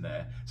trips in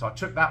there. So I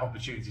took that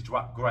opportunity to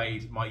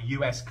upgrade my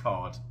US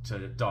card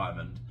to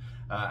Diamond,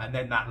 and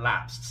then that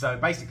lapsed. So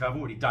basically, I've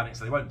already done it,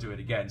 so they won't do it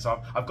again.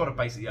 So I've got to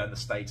basically earn the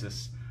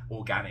status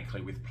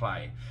organically with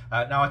play.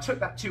 Now I took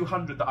that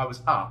 200 that I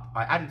was up,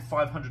 I added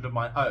 500 of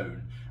my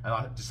own, and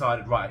I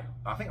decided, right,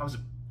 I think it was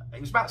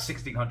about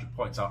 1,600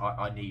 points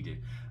I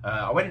needed.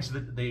 I went into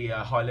the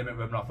high limit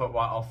room and I thought,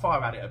 right, I'll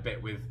fire at it a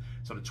bit with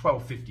sort of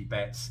 1250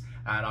 bets,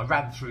 and I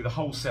ran through the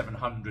whole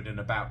 700 in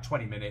about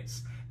 20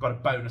 minutes, got a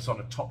bonus on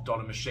a top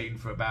dollar machine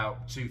for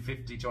about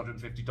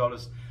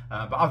 $250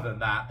 but other than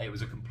that, it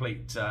was a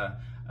complete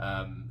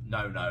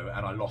no-no,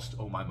 and I lost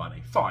all my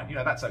money. Fine, you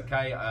know, that's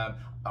okay.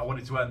 I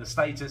wanted to earn the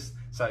status,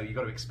 so you've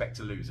got to expect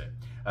to lose it.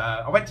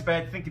 I went to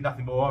bed thinking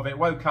nothing more of it,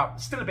 woke up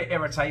still a bit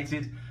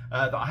irritated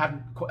that I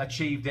hadn't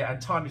achieved it,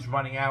 and time is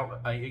running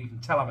out. You can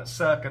tell I'm at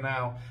Circa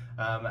now,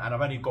 and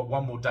I've only got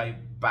one more day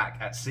back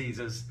at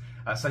Caesars.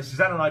 So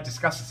Suzanne and I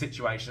discussed the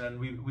situation, and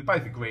we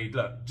both agreed,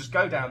 look, just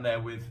go down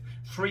there with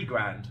 3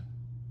 grand.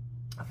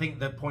 I think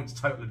the points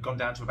total had gone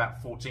down to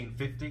about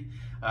 1450.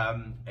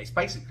 It's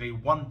basically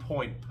 1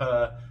 point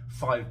per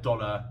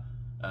 $5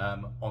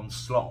 on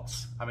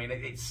slots. I mean, I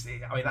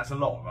mean that's a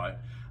lot, right?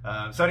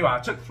 So anyway, I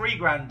took 3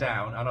 grand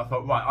down, and I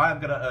thought, right, I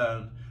am going to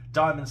earn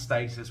Diamond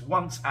status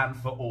once and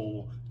for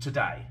all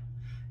today.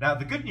 Now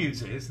the good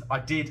news is I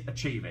did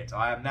achieve it.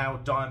 I am now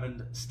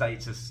Diamond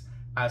status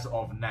as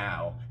of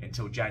now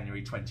until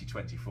January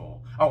 2024.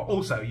 Oh,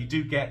 also you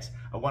do get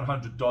a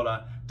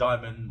 $100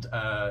 Diamond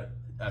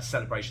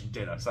celebration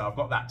dinner, so I've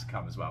got that to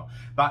come as well.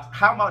 But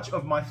how much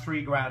of my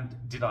 3 grand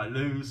did I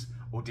lose,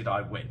 or did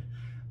I win?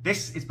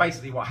 This is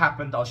basically what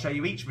happened. I'll show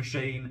you each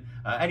machine,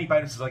 any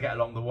bonuses I get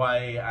along the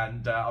way,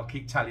 and I'll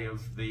keep tally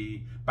of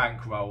the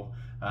bankroll.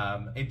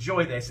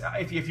 Enjoy this.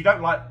 If you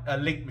don't like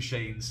link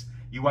machines,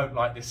 you won't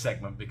like this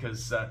segment,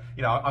 because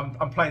you know,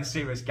 I'm playing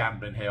serious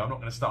gambling here. I'm not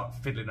going to start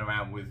fiddling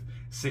around with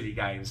silly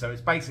games. So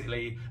it's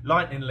basically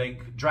Lightning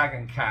Link,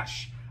 Dragon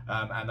Cash,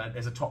 and then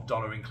there's a top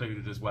dollar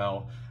included as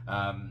well.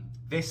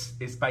 This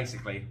is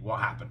basically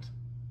what happened.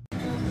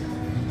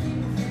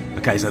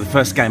 Okay, so the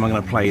first game I'm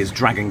going to play is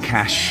Dragon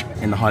Cash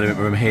in the high limit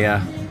room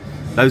here.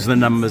 Those are the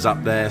numbers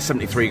up there: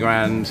 73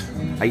 grand,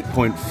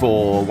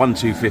 8.4, 1,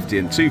 250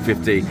 and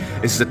 250.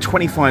 This is a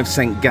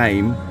 25-cent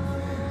game.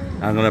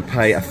 I'm going to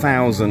pay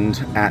 1,000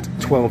 at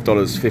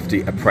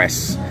 $12.50 a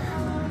press.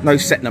 No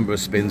set number of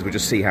spins, we'll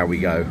just see how we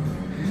go.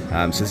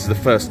 So this is the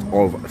first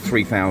of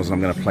 3,000 I'm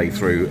going to play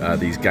through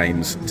these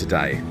games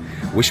today.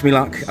 Wish me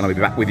luck, and I'll be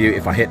back with you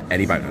if I hit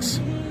any bonus.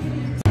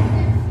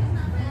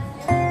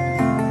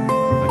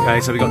 Okay,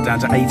 so we got down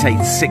to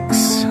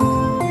 886.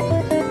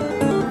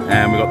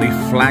 And we got the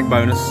flag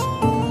bonus.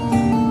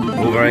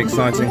 All very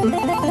exciting.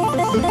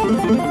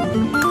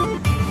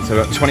 So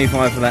we've got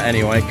 25 for that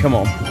anyway. Come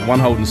on, 1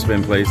 hold and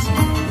spin, please.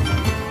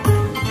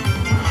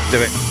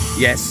 Do it.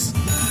 Yes.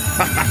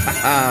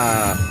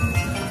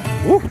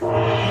 Woo.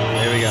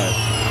 Here we go.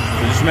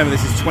 So just remember,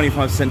 this is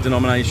 25-cent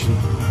denomination.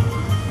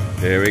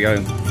 Here we go.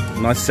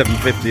 Nice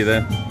 750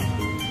 there.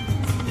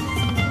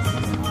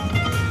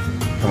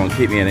 Come on,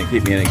 keep me in it,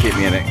 keep me in it, keep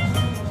me in it.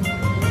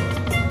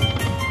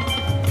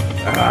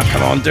 Ah,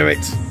 come on, do it.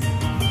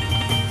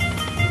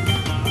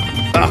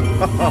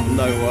 Oh,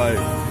 no way.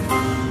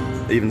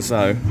 Even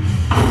so.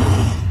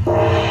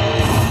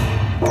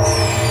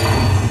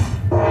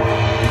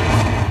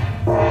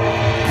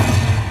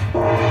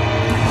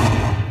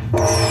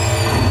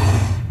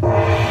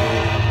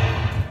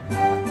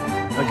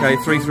 Okay,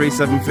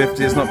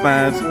 33750 is not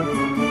bad.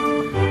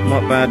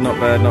 Not bad, not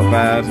bad, not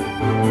bad.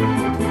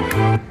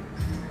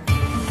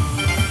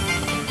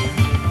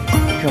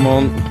 Come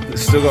on,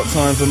 still got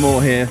time for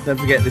more here. Don't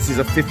forget, this is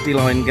a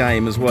 50-line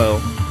game as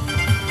well.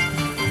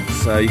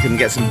 So you can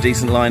get some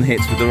decent line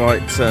hits with the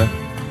right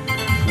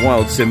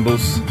wild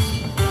symbols.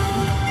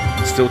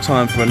 Still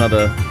time for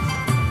another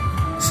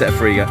set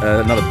free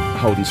another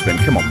hold and spin.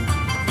 Come on.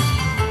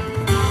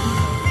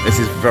 This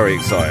is very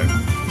exciting.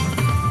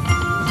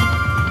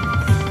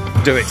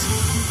 Do it.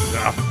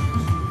 Ah.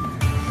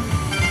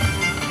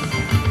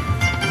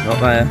 Not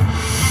there.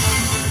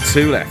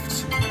 2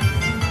 left.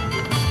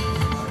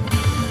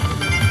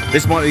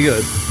 This might be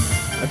good.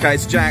 Okay,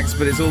 it's jacks,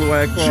 but it's all the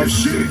way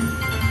across.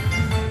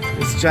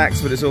 It's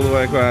jacks, but it's all the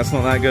way across.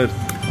 Not that good.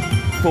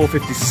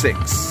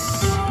 456.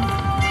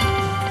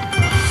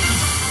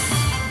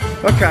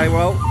 Okay,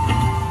 well.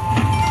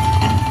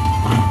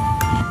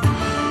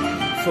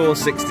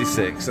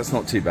 466. That's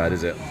not too bad,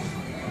 is it?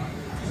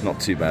 Not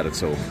too bad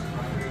at all.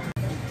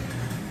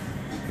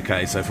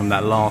 Okay, so from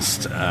that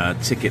last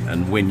ticket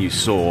and win you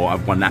saw,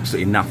 I've won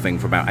absolutely nothing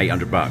for about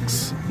 800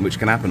 bucks, which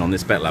can happen on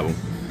this bet level.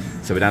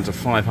 So we're down to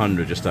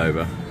 500 just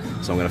over.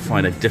 So I'm going to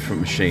find a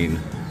different machine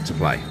to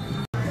play.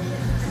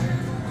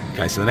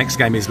 Okay, so the next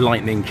game is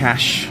Lightning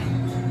Cash.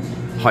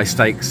 High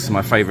stakes,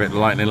 my favourite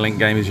Lightning Link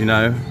game, as you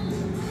know.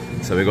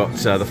 So we've got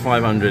the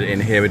 500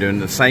 in here. We're doing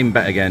the same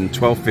bet again,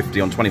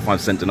 12.50 on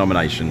 25-cent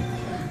denomination.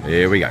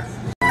 Here we go.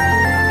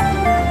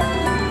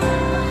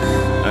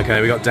 Okay,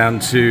 we got down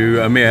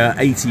to a mere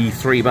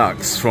 83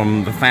 bucks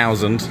from the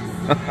 1,000.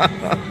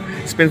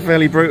 It's been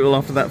fairly brutal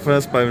after that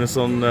first bonus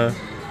on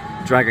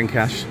Dragon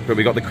Cash, but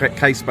we got the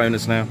case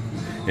bonus now.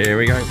 Here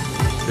we go.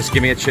 Just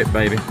give me a chip,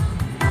 baby.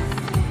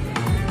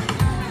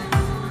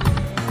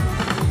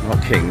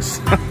 Not kings.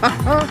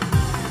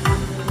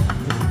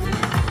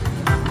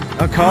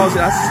 Oh, cars.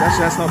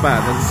 That's not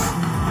bad.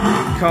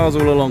 That's cars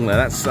all along there.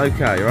 That's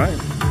okay, right?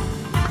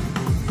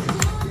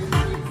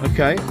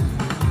 Okay.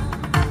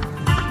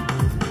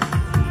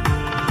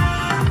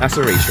 That's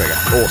a reach trigger.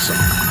 Awesome.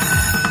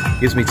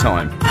 Gives me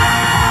time.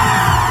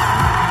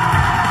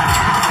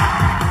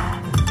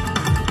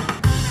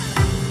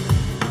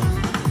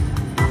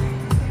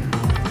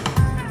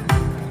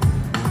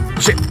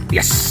 Chip.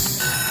 Yes.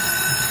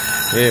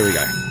 Here we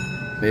go.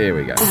 Here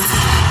we go.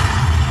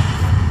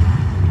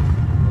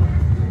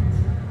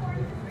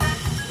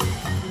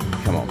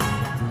 Come on.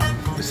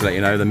 Just to let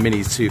you know, the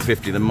Mini's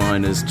 250, the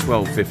Miner's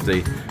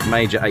 1250,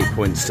 Major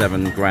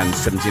 8.7, Grand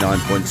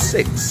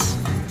 79.6.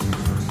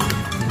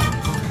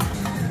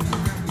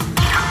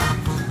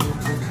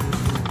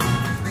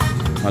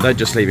 I don't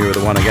just leave you with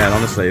a 1 again,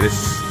 honestly.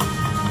 This,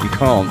 you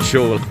can't,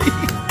 surely.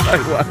 No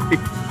way.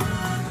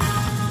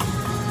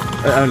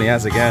 It only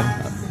has again.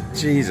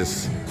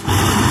 Jesus.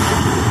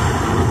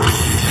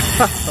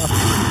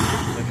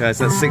 Okay,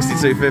 so that's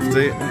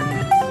 62.50.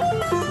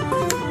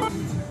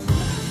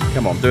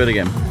 Come on, do it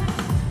again.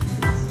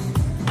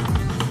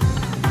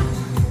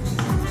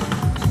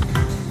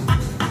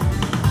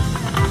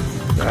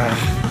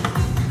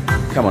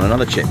 Come on,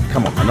 another chip.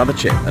 Come on, another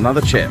chip.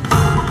 Another chip.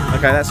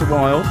 Okay, that's a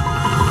wild.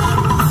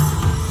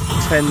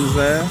 10s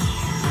there.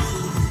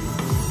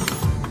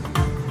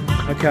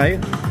 Okay.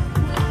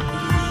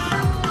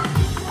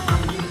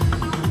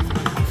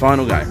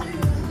 Final go.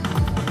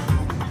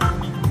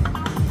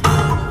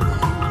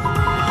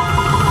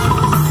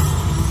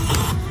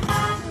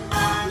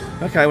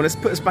 Okay, well, let's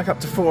put us back up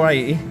to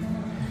 480.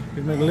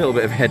 We've made a little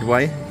bit of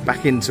headway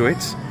back into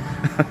it.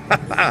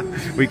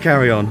 We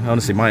carry on.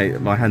 Honestly,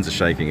 my hands are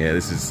shaking here.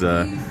 This is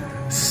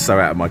so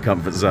out of my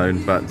comfort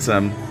zone, but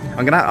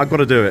I've got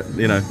to do it,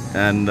 you know,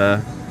 and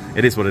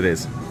it is what it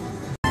is.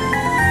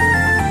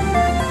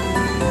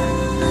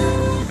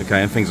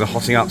 Okay, and things are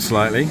hotting up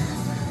slightly.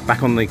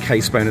 Back on the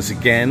case bonus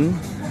again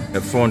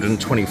at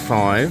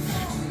 425.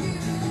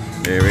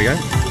 Here we go.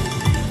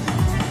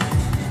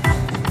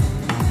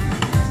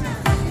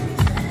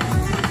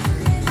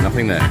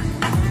 Nothing there.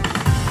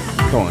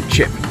 Come on,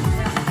 chip.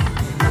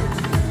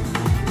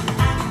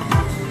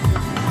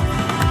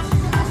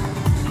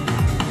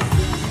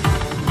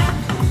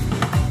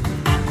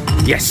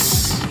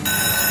 Yes!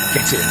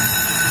 Get in.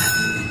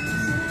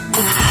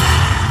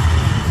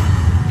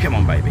 Come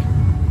on, baby.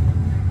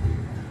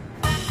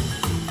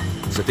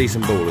 It's a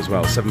decent ball as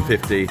well,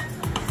 750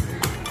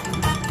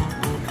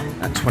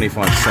 at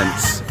 25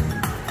 cents.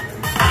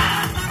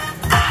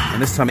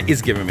 And this time it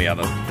is giving me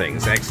other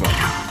things. Excellent.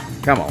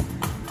 Come on.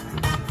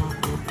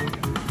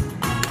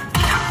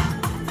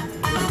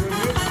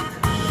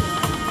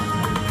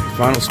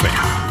 Final spin.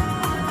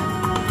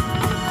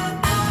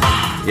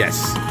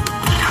 Yes.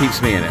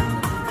 Keeps me in it.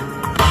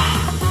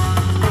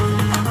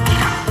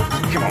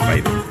 Come on,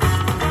 baby.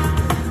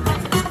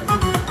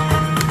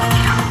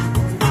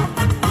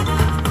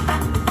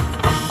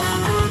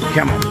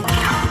 Come on.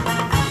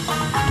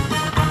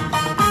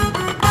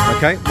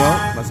 Okay, well,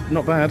 that's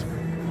not bad.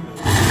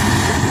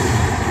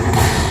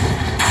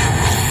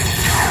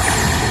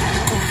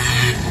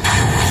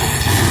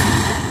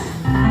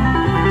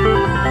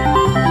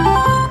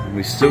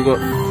 We've still got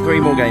 3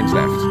 more games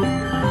left.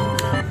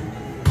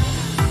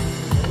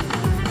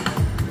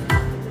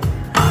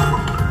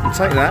 I'll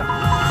take that.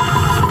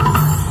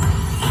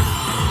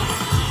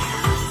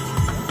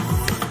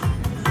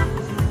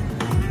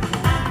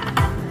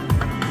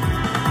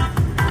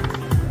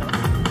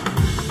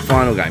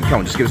 Final game. Come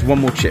on, just give us one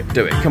more chip.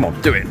 Do it. Come on,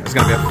 do it. It's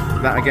going to be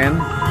that again.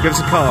 Give us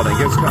a card then.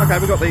 Give us a card. Okay,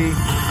 we've got the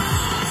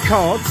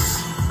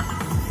cards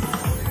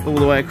all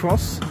the way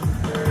across.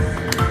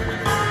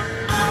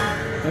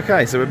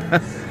 Okay, so we're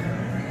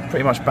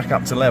pretty much back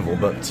up to level,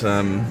 but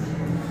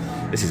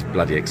this is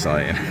bloody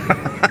exciting.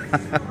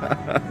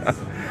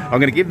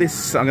 I'm going to give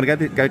this, I'm going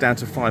to go down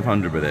to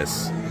 500 with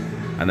this,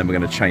 and then we're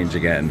going to change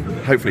again.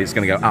 Hopefully it's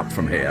going to go up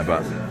from here,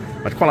 but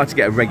I'd quite like to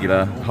get a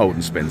regular hold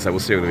and spin, so we'll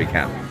see whether we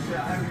can.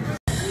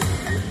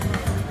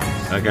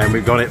 Again,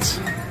 we've got it,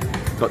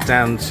 got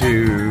down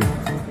to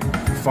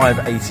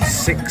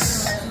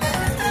 586,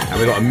 and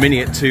we've got a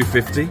mini at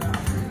 250,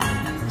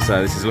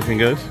 so this is looking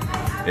good.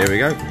 Here we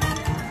go.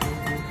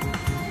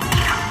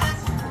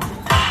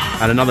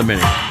 And another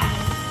mini.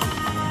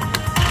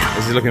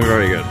 This is looking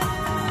very good.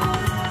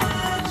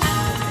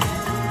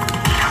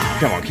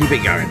 Come on, keep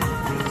it going.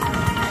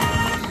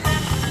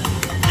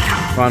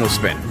 Final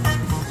spin.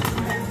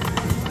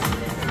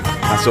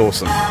 That's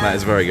awesome. That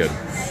is very good.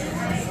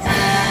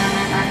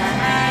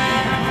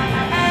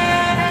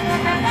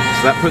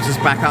 So that puts us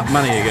back up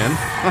money again.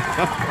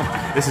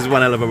 This is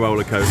one hell of a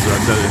roller coaster, I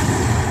tell you.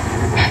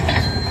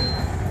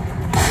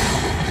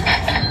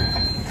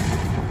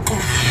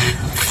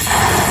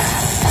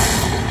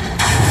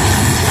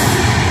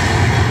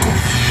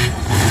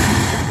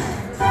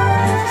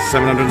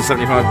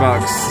 $775.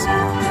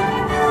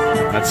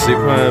 That's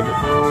superb.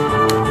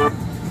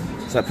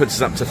 So that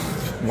puts us up to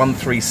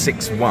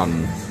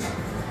 1361.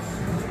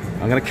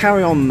 I'm going to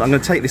carry on. I'm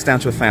going to take this down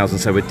to 1,000,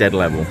 so we're dead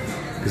level,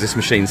 because this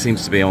machine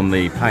seems to be on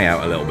the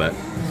payout a little bit.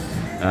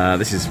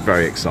 This is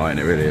very exciting.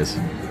 It really is.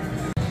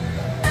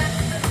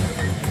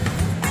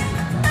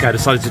 Okay, I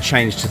decided to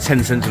change to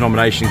 10-cent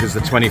denomination because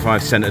the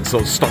 25-cent had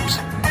sort of stopped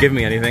giving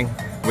me anything.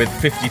 With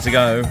 50 to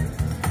go.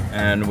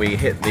 And we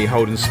hit the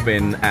hold and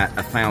spin at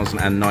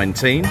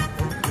 1,019.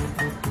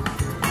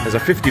 There's a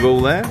 50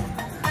 ball there.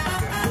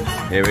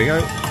 Here we go.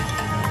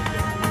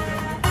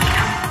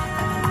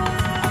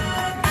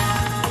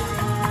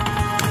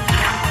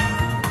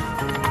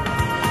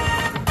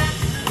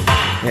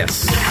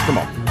 Yes, come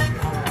on.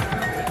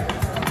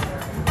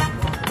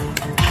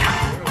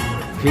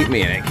 Keep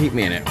me in it, keep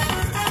me in it.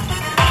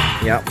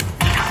 Yep.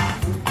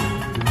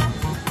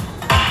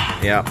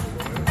 Yep.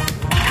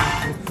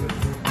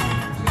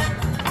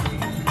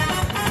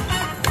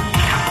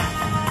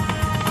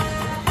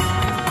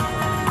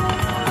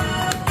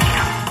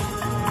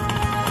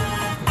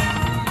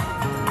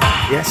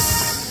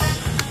 Yes.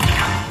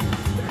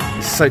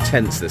 It's so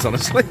tense, this,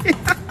 honestly.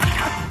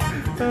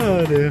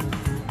 Oh dear.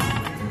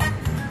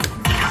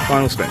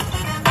 Final spin.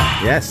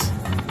 Yes.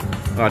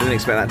 Oh, I didn't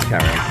expect that to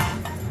carry on.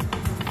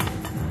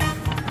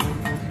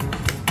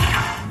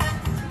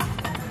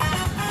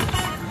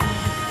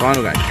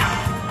 Final game.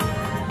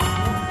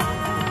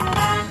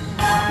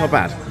 Not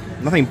bad.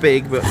 Nothing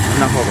big, but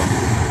enough of them.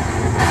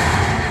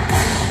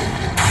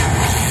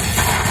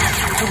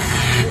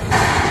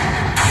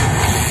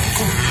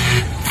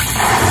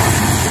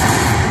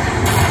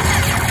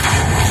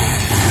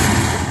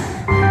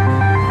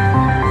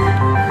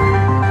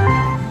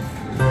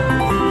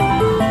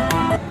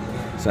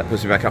 So that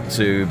puts me back up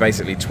to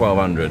basically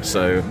 1,200.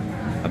 So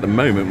at the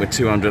moment we're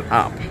 200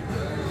 up.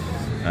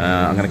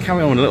 I'm going to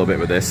carry on a little bit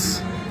with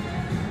this,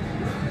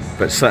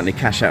 but certainly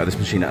cash out of this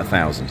machine at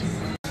 1,000.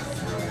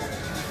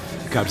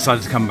 Okay, I've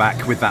decided to come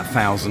back with that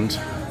 1,000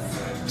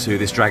 to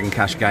this Dragon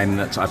Cash game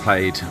that I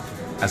played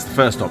as the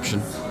first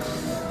option.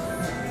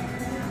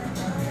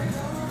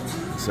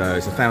 So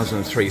it's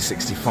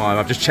 1,365.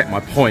 I've just checked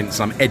my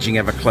points. I'm edging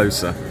ever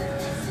closer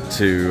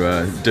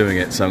to doing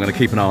it. So I'm going to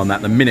keep an eye on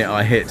that. The minute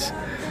I hit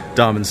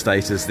diamond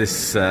status,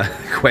 this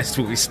quest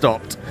will be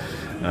stopped.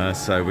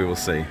 So we will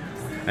see.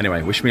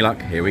 Anyway, wish me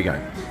luck. Here we go.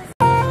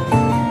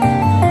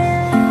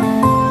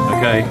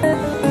 Okay,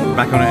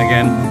 back on it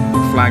again.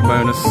 Flag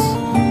bonus.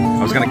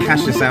 I was going to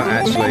cash this out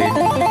actually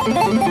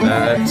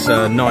at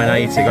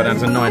 980. Got down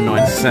to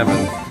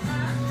 997.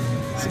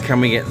 So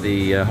can we get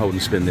the hold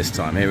and spin this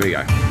time? Here we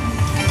go.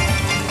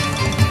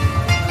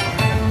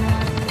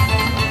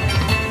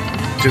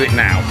 Do it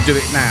now. Do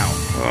it now.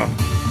 Oh.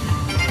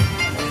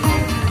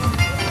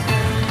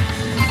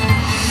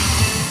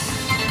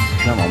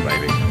 Come on,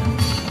 baby.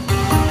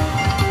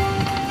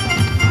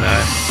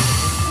 No.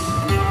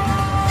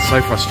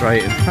 So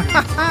frustrating.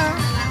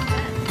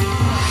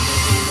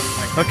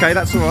 Okay,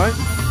 that's alright.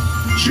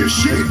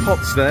 There's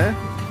pots there.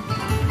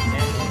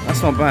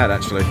 That's not bad,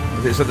 actually.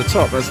 If it's at the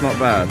top, that's not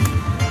bad.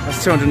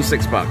 That's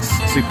 206 bucks.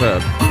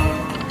 Superb.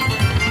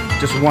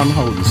 Just one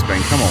hold and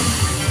spin. Come on.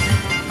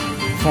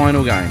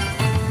 Final game.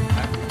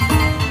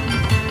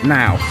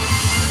 Now.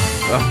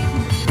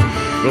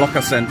 Ugh.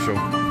 Blocker Central.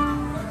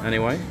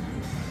 Anyway.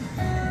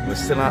 We're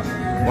still at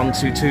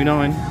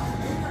 1229.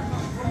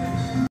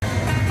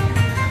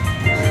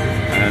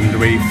 And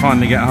we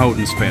finally get a hold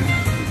and spin.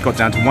 Got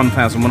down to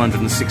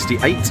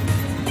 1,168.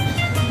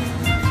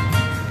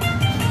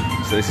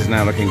 So this is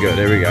now looking good.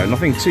 Here we go.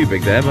 Nothing too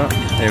big there, but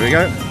here we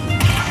go.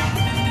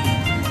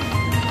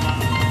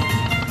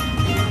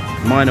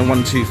 Minor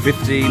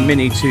 1,250,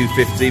 mini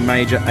 250,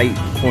 major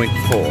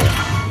 8.4.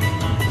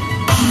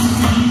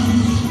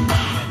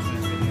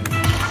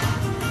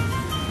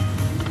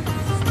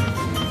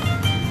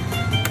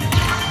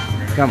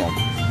 Come on.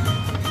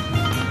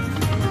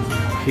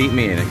 Keep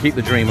me in and keep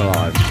the dream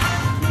alive.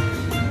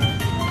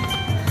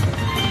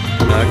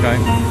 Okay.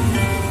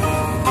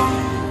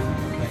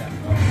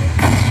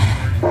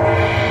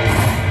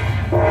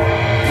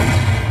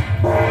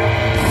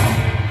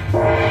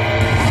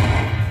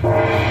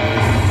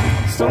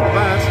 Still not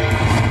bad.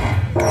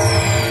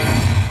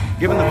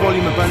 Given the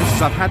volume of bonuses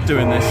I've had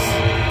doing this.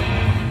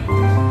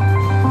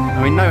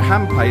 I mean, no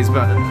hand pays,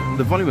 but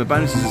the volume of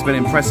bonuses has been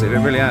impressive. It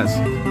really has.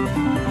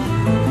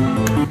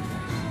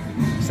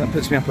 So that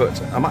puts me up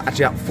at, I'm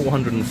actually up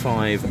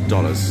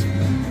 $405.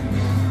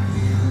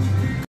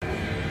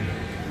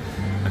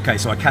 Okay,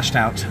 so I cashed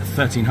out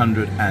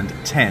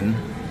 $1,310, and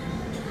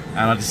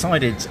I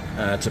decided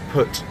to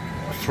put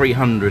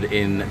 300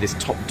 in this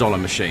top dollar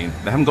machine.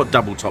 They haven't got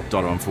double top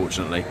dollar,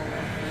 unfortunately,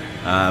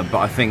 but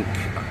I think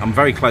I'm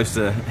very close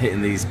to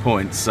hitting these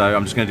points, so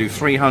I'm just going to do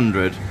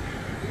 300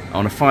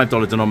 on a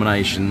 $5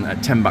 denomination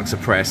at 10 bucks a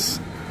press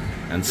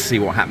and see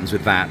what happens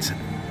with that.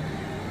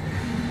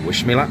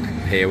 Wish me luck.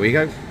 Here we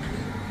go.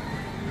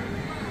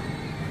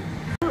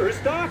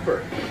 First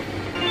offer.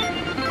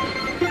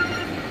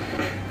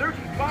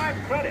 35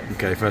 credits.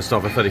 Okay, first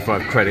offer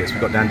 35 credits. We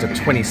got down to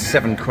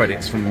 27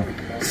 credits from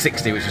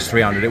 60, which is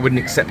 300. It wouldn't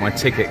accept my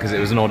ticket because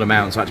it was an odd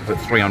amount, so I had to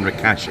put 300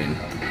 cash in.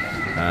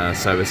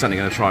 So we're certainly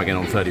going to try again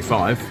on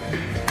 35.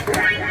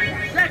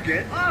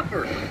 Second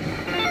offer.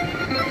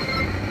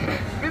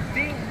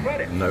 15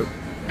 credits. No.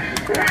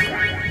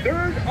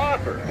 Third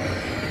offer.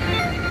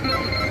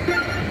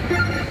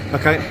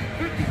 Okay,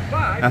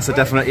 55 that's a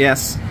definite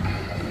yes.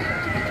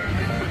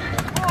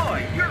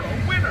 Boy, you're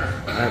a winner.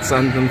 That's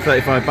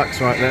 135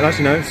 bucks right there.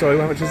 Actually, no, sorry,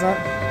 how much is that?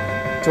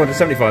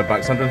 275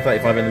 bucks,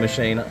 135 in the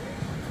machine,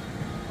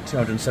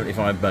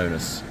 275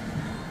 bonus.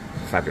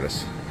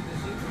 Fabulous.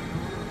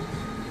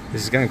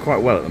 This is going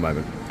quite well at the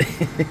moment.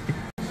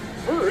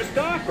 First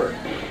offer.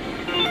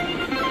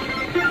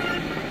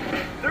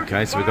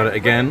 Okay, so we got it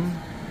again.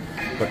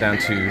 Got down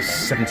to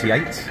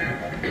 78,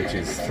 which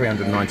is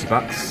 390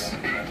 bucks.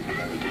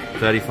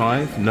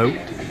 35, no.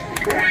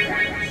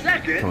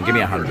 Second Come on, give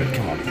me 100,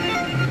 come on.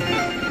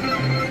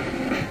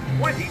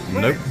 20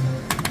 Nope.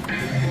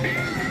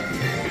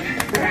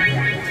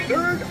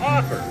 Third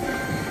offer.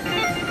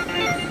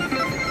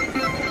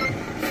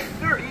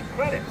 30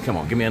 credits. Come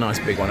on, give me a nice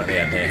big one at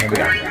the end here. Here we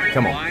go.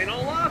 Come on.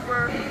 Final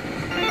offer.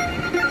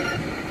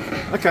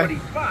 Okay.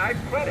 25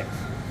 credits.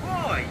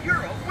 Boy, you're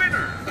a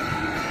winner.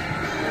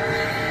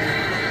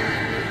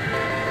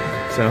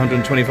 So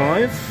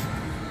 125.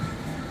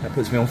 That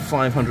puts me on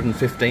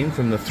 515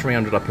 from the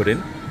 300 I put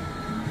in.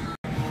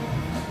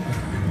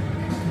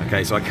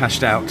 Okay, so I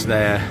cashed out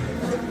there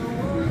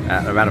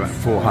at around about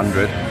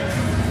 400.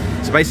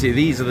 So basically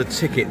these are the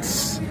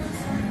tickets.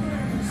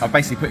 I've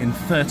basically put in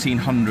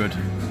 1,300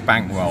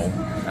 bankroll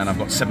and I've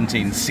got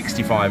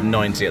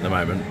 1765.90 at the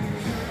moment.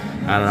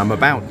 And I'm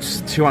about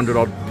 200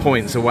 odd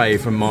points away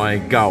from my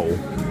goal.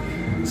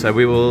 So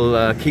we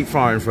will keep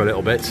firing for a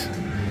little bit.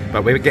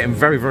 But we're getting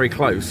very, very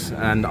close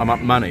and I'm up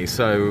money,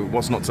 so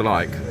what's not to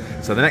like?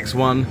 So the next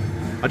one,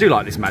 I do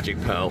like this Magic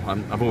Pearl.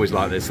 I've always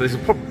liked this. So this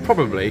will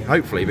probably,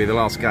 hopefully, be the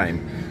last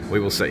game. We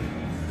will see.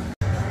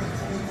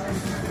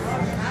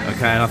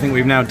 Okay, and I think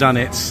we've now done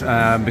it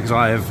because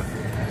I have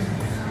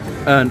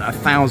earned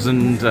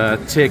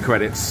 1,000 tier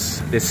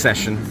credits this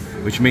session,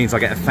 which means I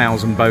get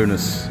 1,000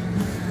 bonus.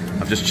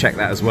 I've just checked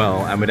that as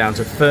well, and we're down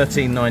to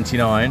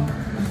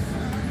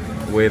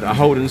 $13.99 with a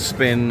hold and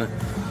spin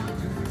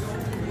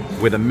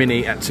with a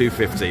mini at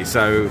 250.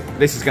 So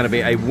this is going to be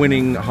a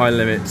winning high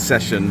limit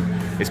session.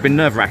 It's been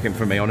nerve-wracking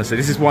for me, honestly.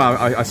 This is why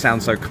I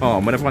sound so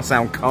calm. Whenever I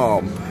sound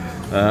calm,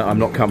 I'm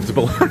not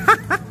comfortable.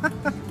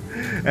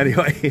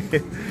 Anyway,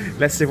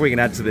 let's see if we can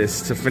add to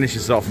this to finish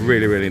this off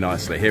really, really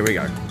nicely. Here we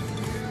go.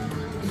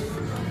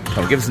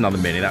 Come on, give us another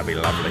mini, that'd be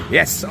lovely.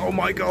 Yes, oh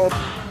my God.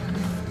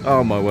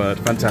 Oh my word,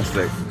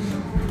 fantastic.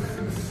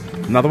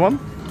 Another one?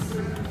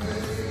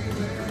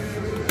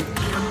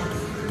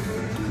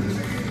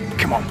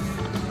 Come on.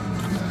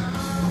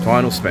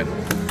 Final spin.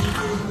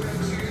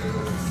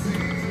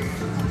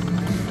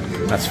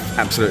 That's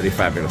absolutely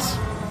fabulous.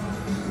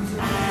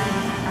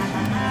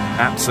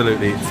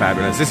 Absolutely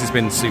fabulous. This has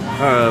been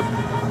superb.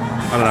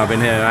 I don't know, I've been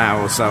here an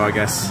hour or so, I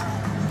guess.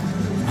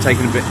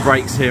 Taking a bit of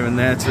breaks here and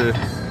there to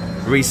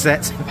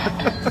reset.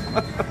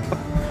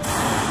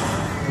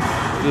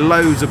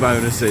 Loads of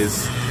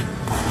bonuses.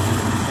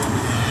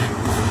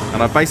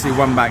 And I basically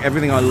won back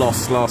everything I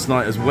lost last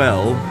night as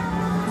well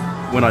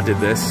when I did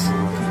this.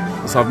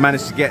 So I've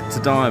managed to get to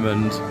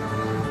Diamond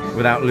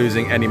without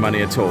losing any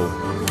money at all.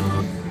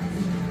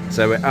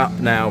 So we're up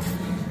now,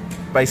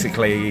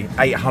 basically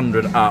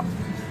 800 up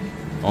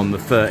on the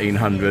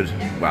 1,300.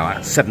 Well,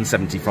 that's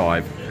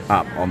 775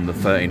 up on the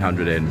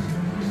 1,300 in.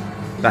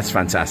 That's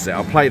fantastic.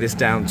 I'll play this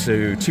down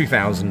to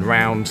 2,000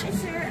 round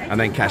and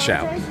then cash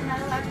out.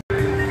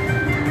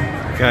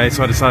 Okay,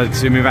 so I decided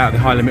to move out of the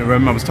high limit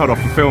room. I was told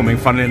off for filming,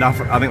 funnily enough.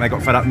 I think they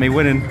got fed up with me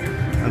winning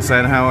and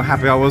saying how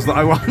happy I was that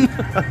I won.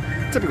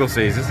 Typical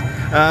Caesars.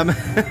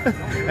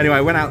 Anyway,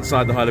 I went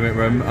outside the high limit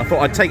room. I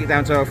thought I'd take it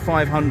down to a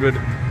 500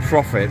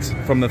 profit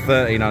from the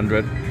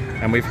 1300,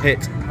 and we've hit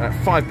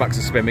 $5 a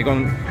spin. We're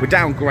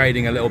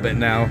downgrading a little bit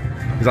now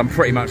because I'm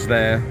pretty much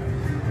there,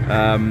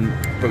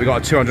 but we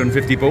got a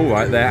 250 ball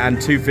right there and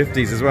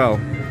 250s as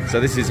well. So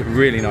this is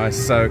really nice.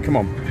 So come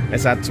on,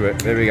 let's add to it.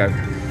 There we go.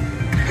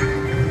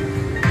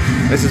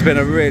 This has been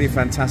a really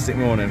fantastic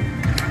morning.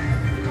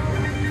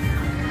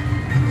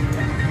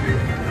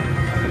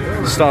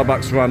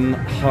 Starbucks run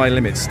high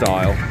limit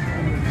style.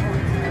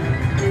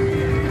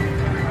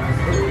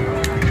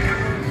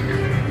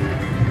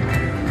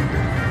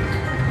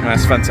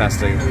 That's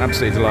fantastic.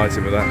 Absolutely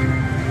delighted with that.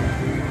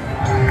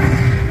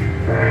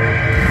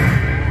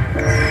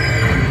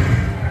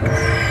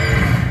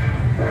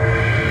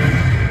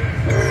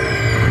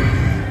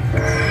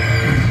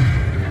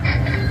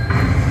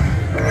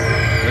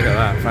 Look at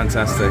that,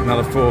 fantastic.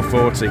 Another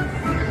 440.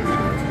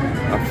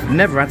 I've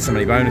never had so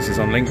many bonuses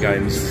on link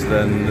games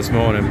than this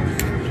morning.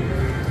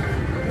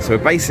 So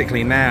we're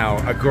basically now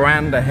a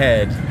grand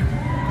ahead.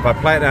 If I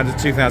play it down to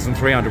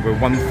 2,300, we're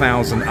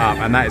 1,000 up,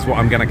 and that is what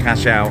I'm going to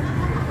cash out.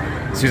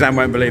 Suzanne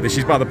won't believe this.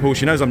 She's by the pool.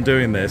 She knows I'm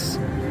doing this.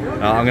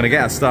 I'm going to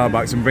get a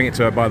Starbucks and bring it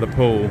to her by the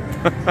pool.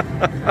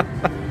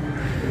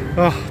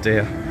 Oh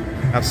dear.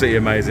 Absolutely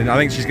amazing. I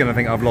think she's going to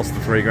think I've lost the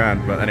 3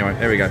 grand. But anyway,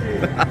 there we go.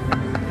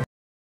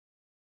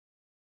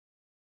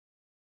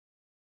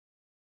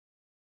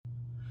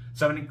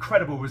 So an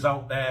incredible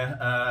result there.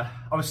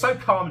 I was so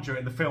calm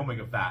during the filming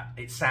of that,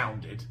 it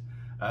sounded.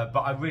 But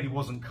I really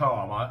wasn't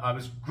calm. I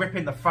was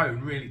gripping the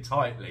phone really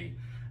tightly.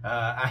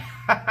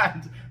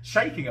 And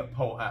shaking at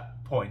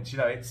points, you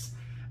know,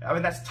 I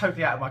mean, that's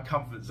totally out of my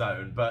comfort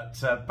zone, but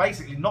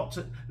basically not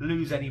to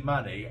lose any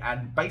money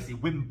and basically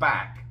win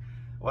back.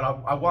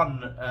 Well, I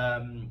won,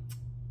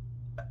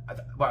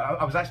 well,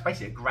 I was actually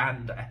basically a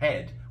grand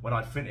ahead when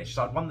I'd finished.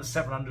 So I'd won the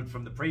 700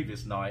 from the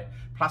previous night,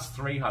 plus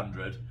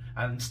 300,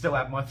 and still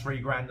had my 3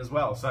 grand as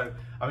well. So,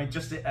 I mean,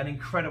 just an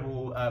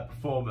incredible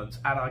performance,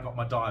 and I got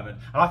my diamond.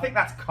 And I think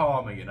that's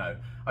karma, you know.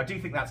 I do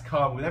think that's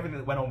karma with everything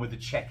that went on with the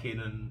check-in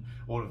and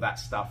all of that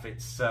stuff.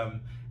 It's,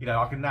 you know,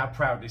 I can now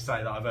proudly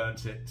say that I've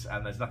earned it,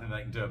 and there's nothing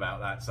they can do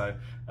about that. So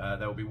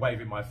they'll be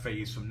waiving my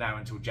fees from now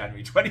until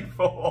January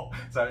 24.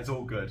 So it's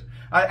all good.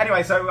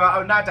 Anyway, so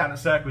I'm now down at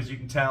Circa, as you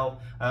can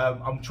tell.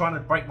 I'm trying to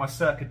break my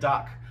Circa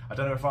duck. I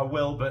don't know if I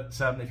will, but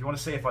if you want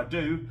to see if I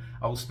do,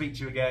 I will speak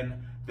to you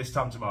again this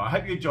time tomorrow. I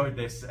hope you enjoyed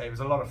this. It was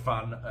a lot of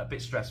fun, a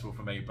bit stressful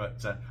for me,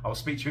 but I will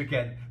speak to you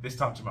again this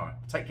time tomorrow.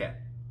 Take care.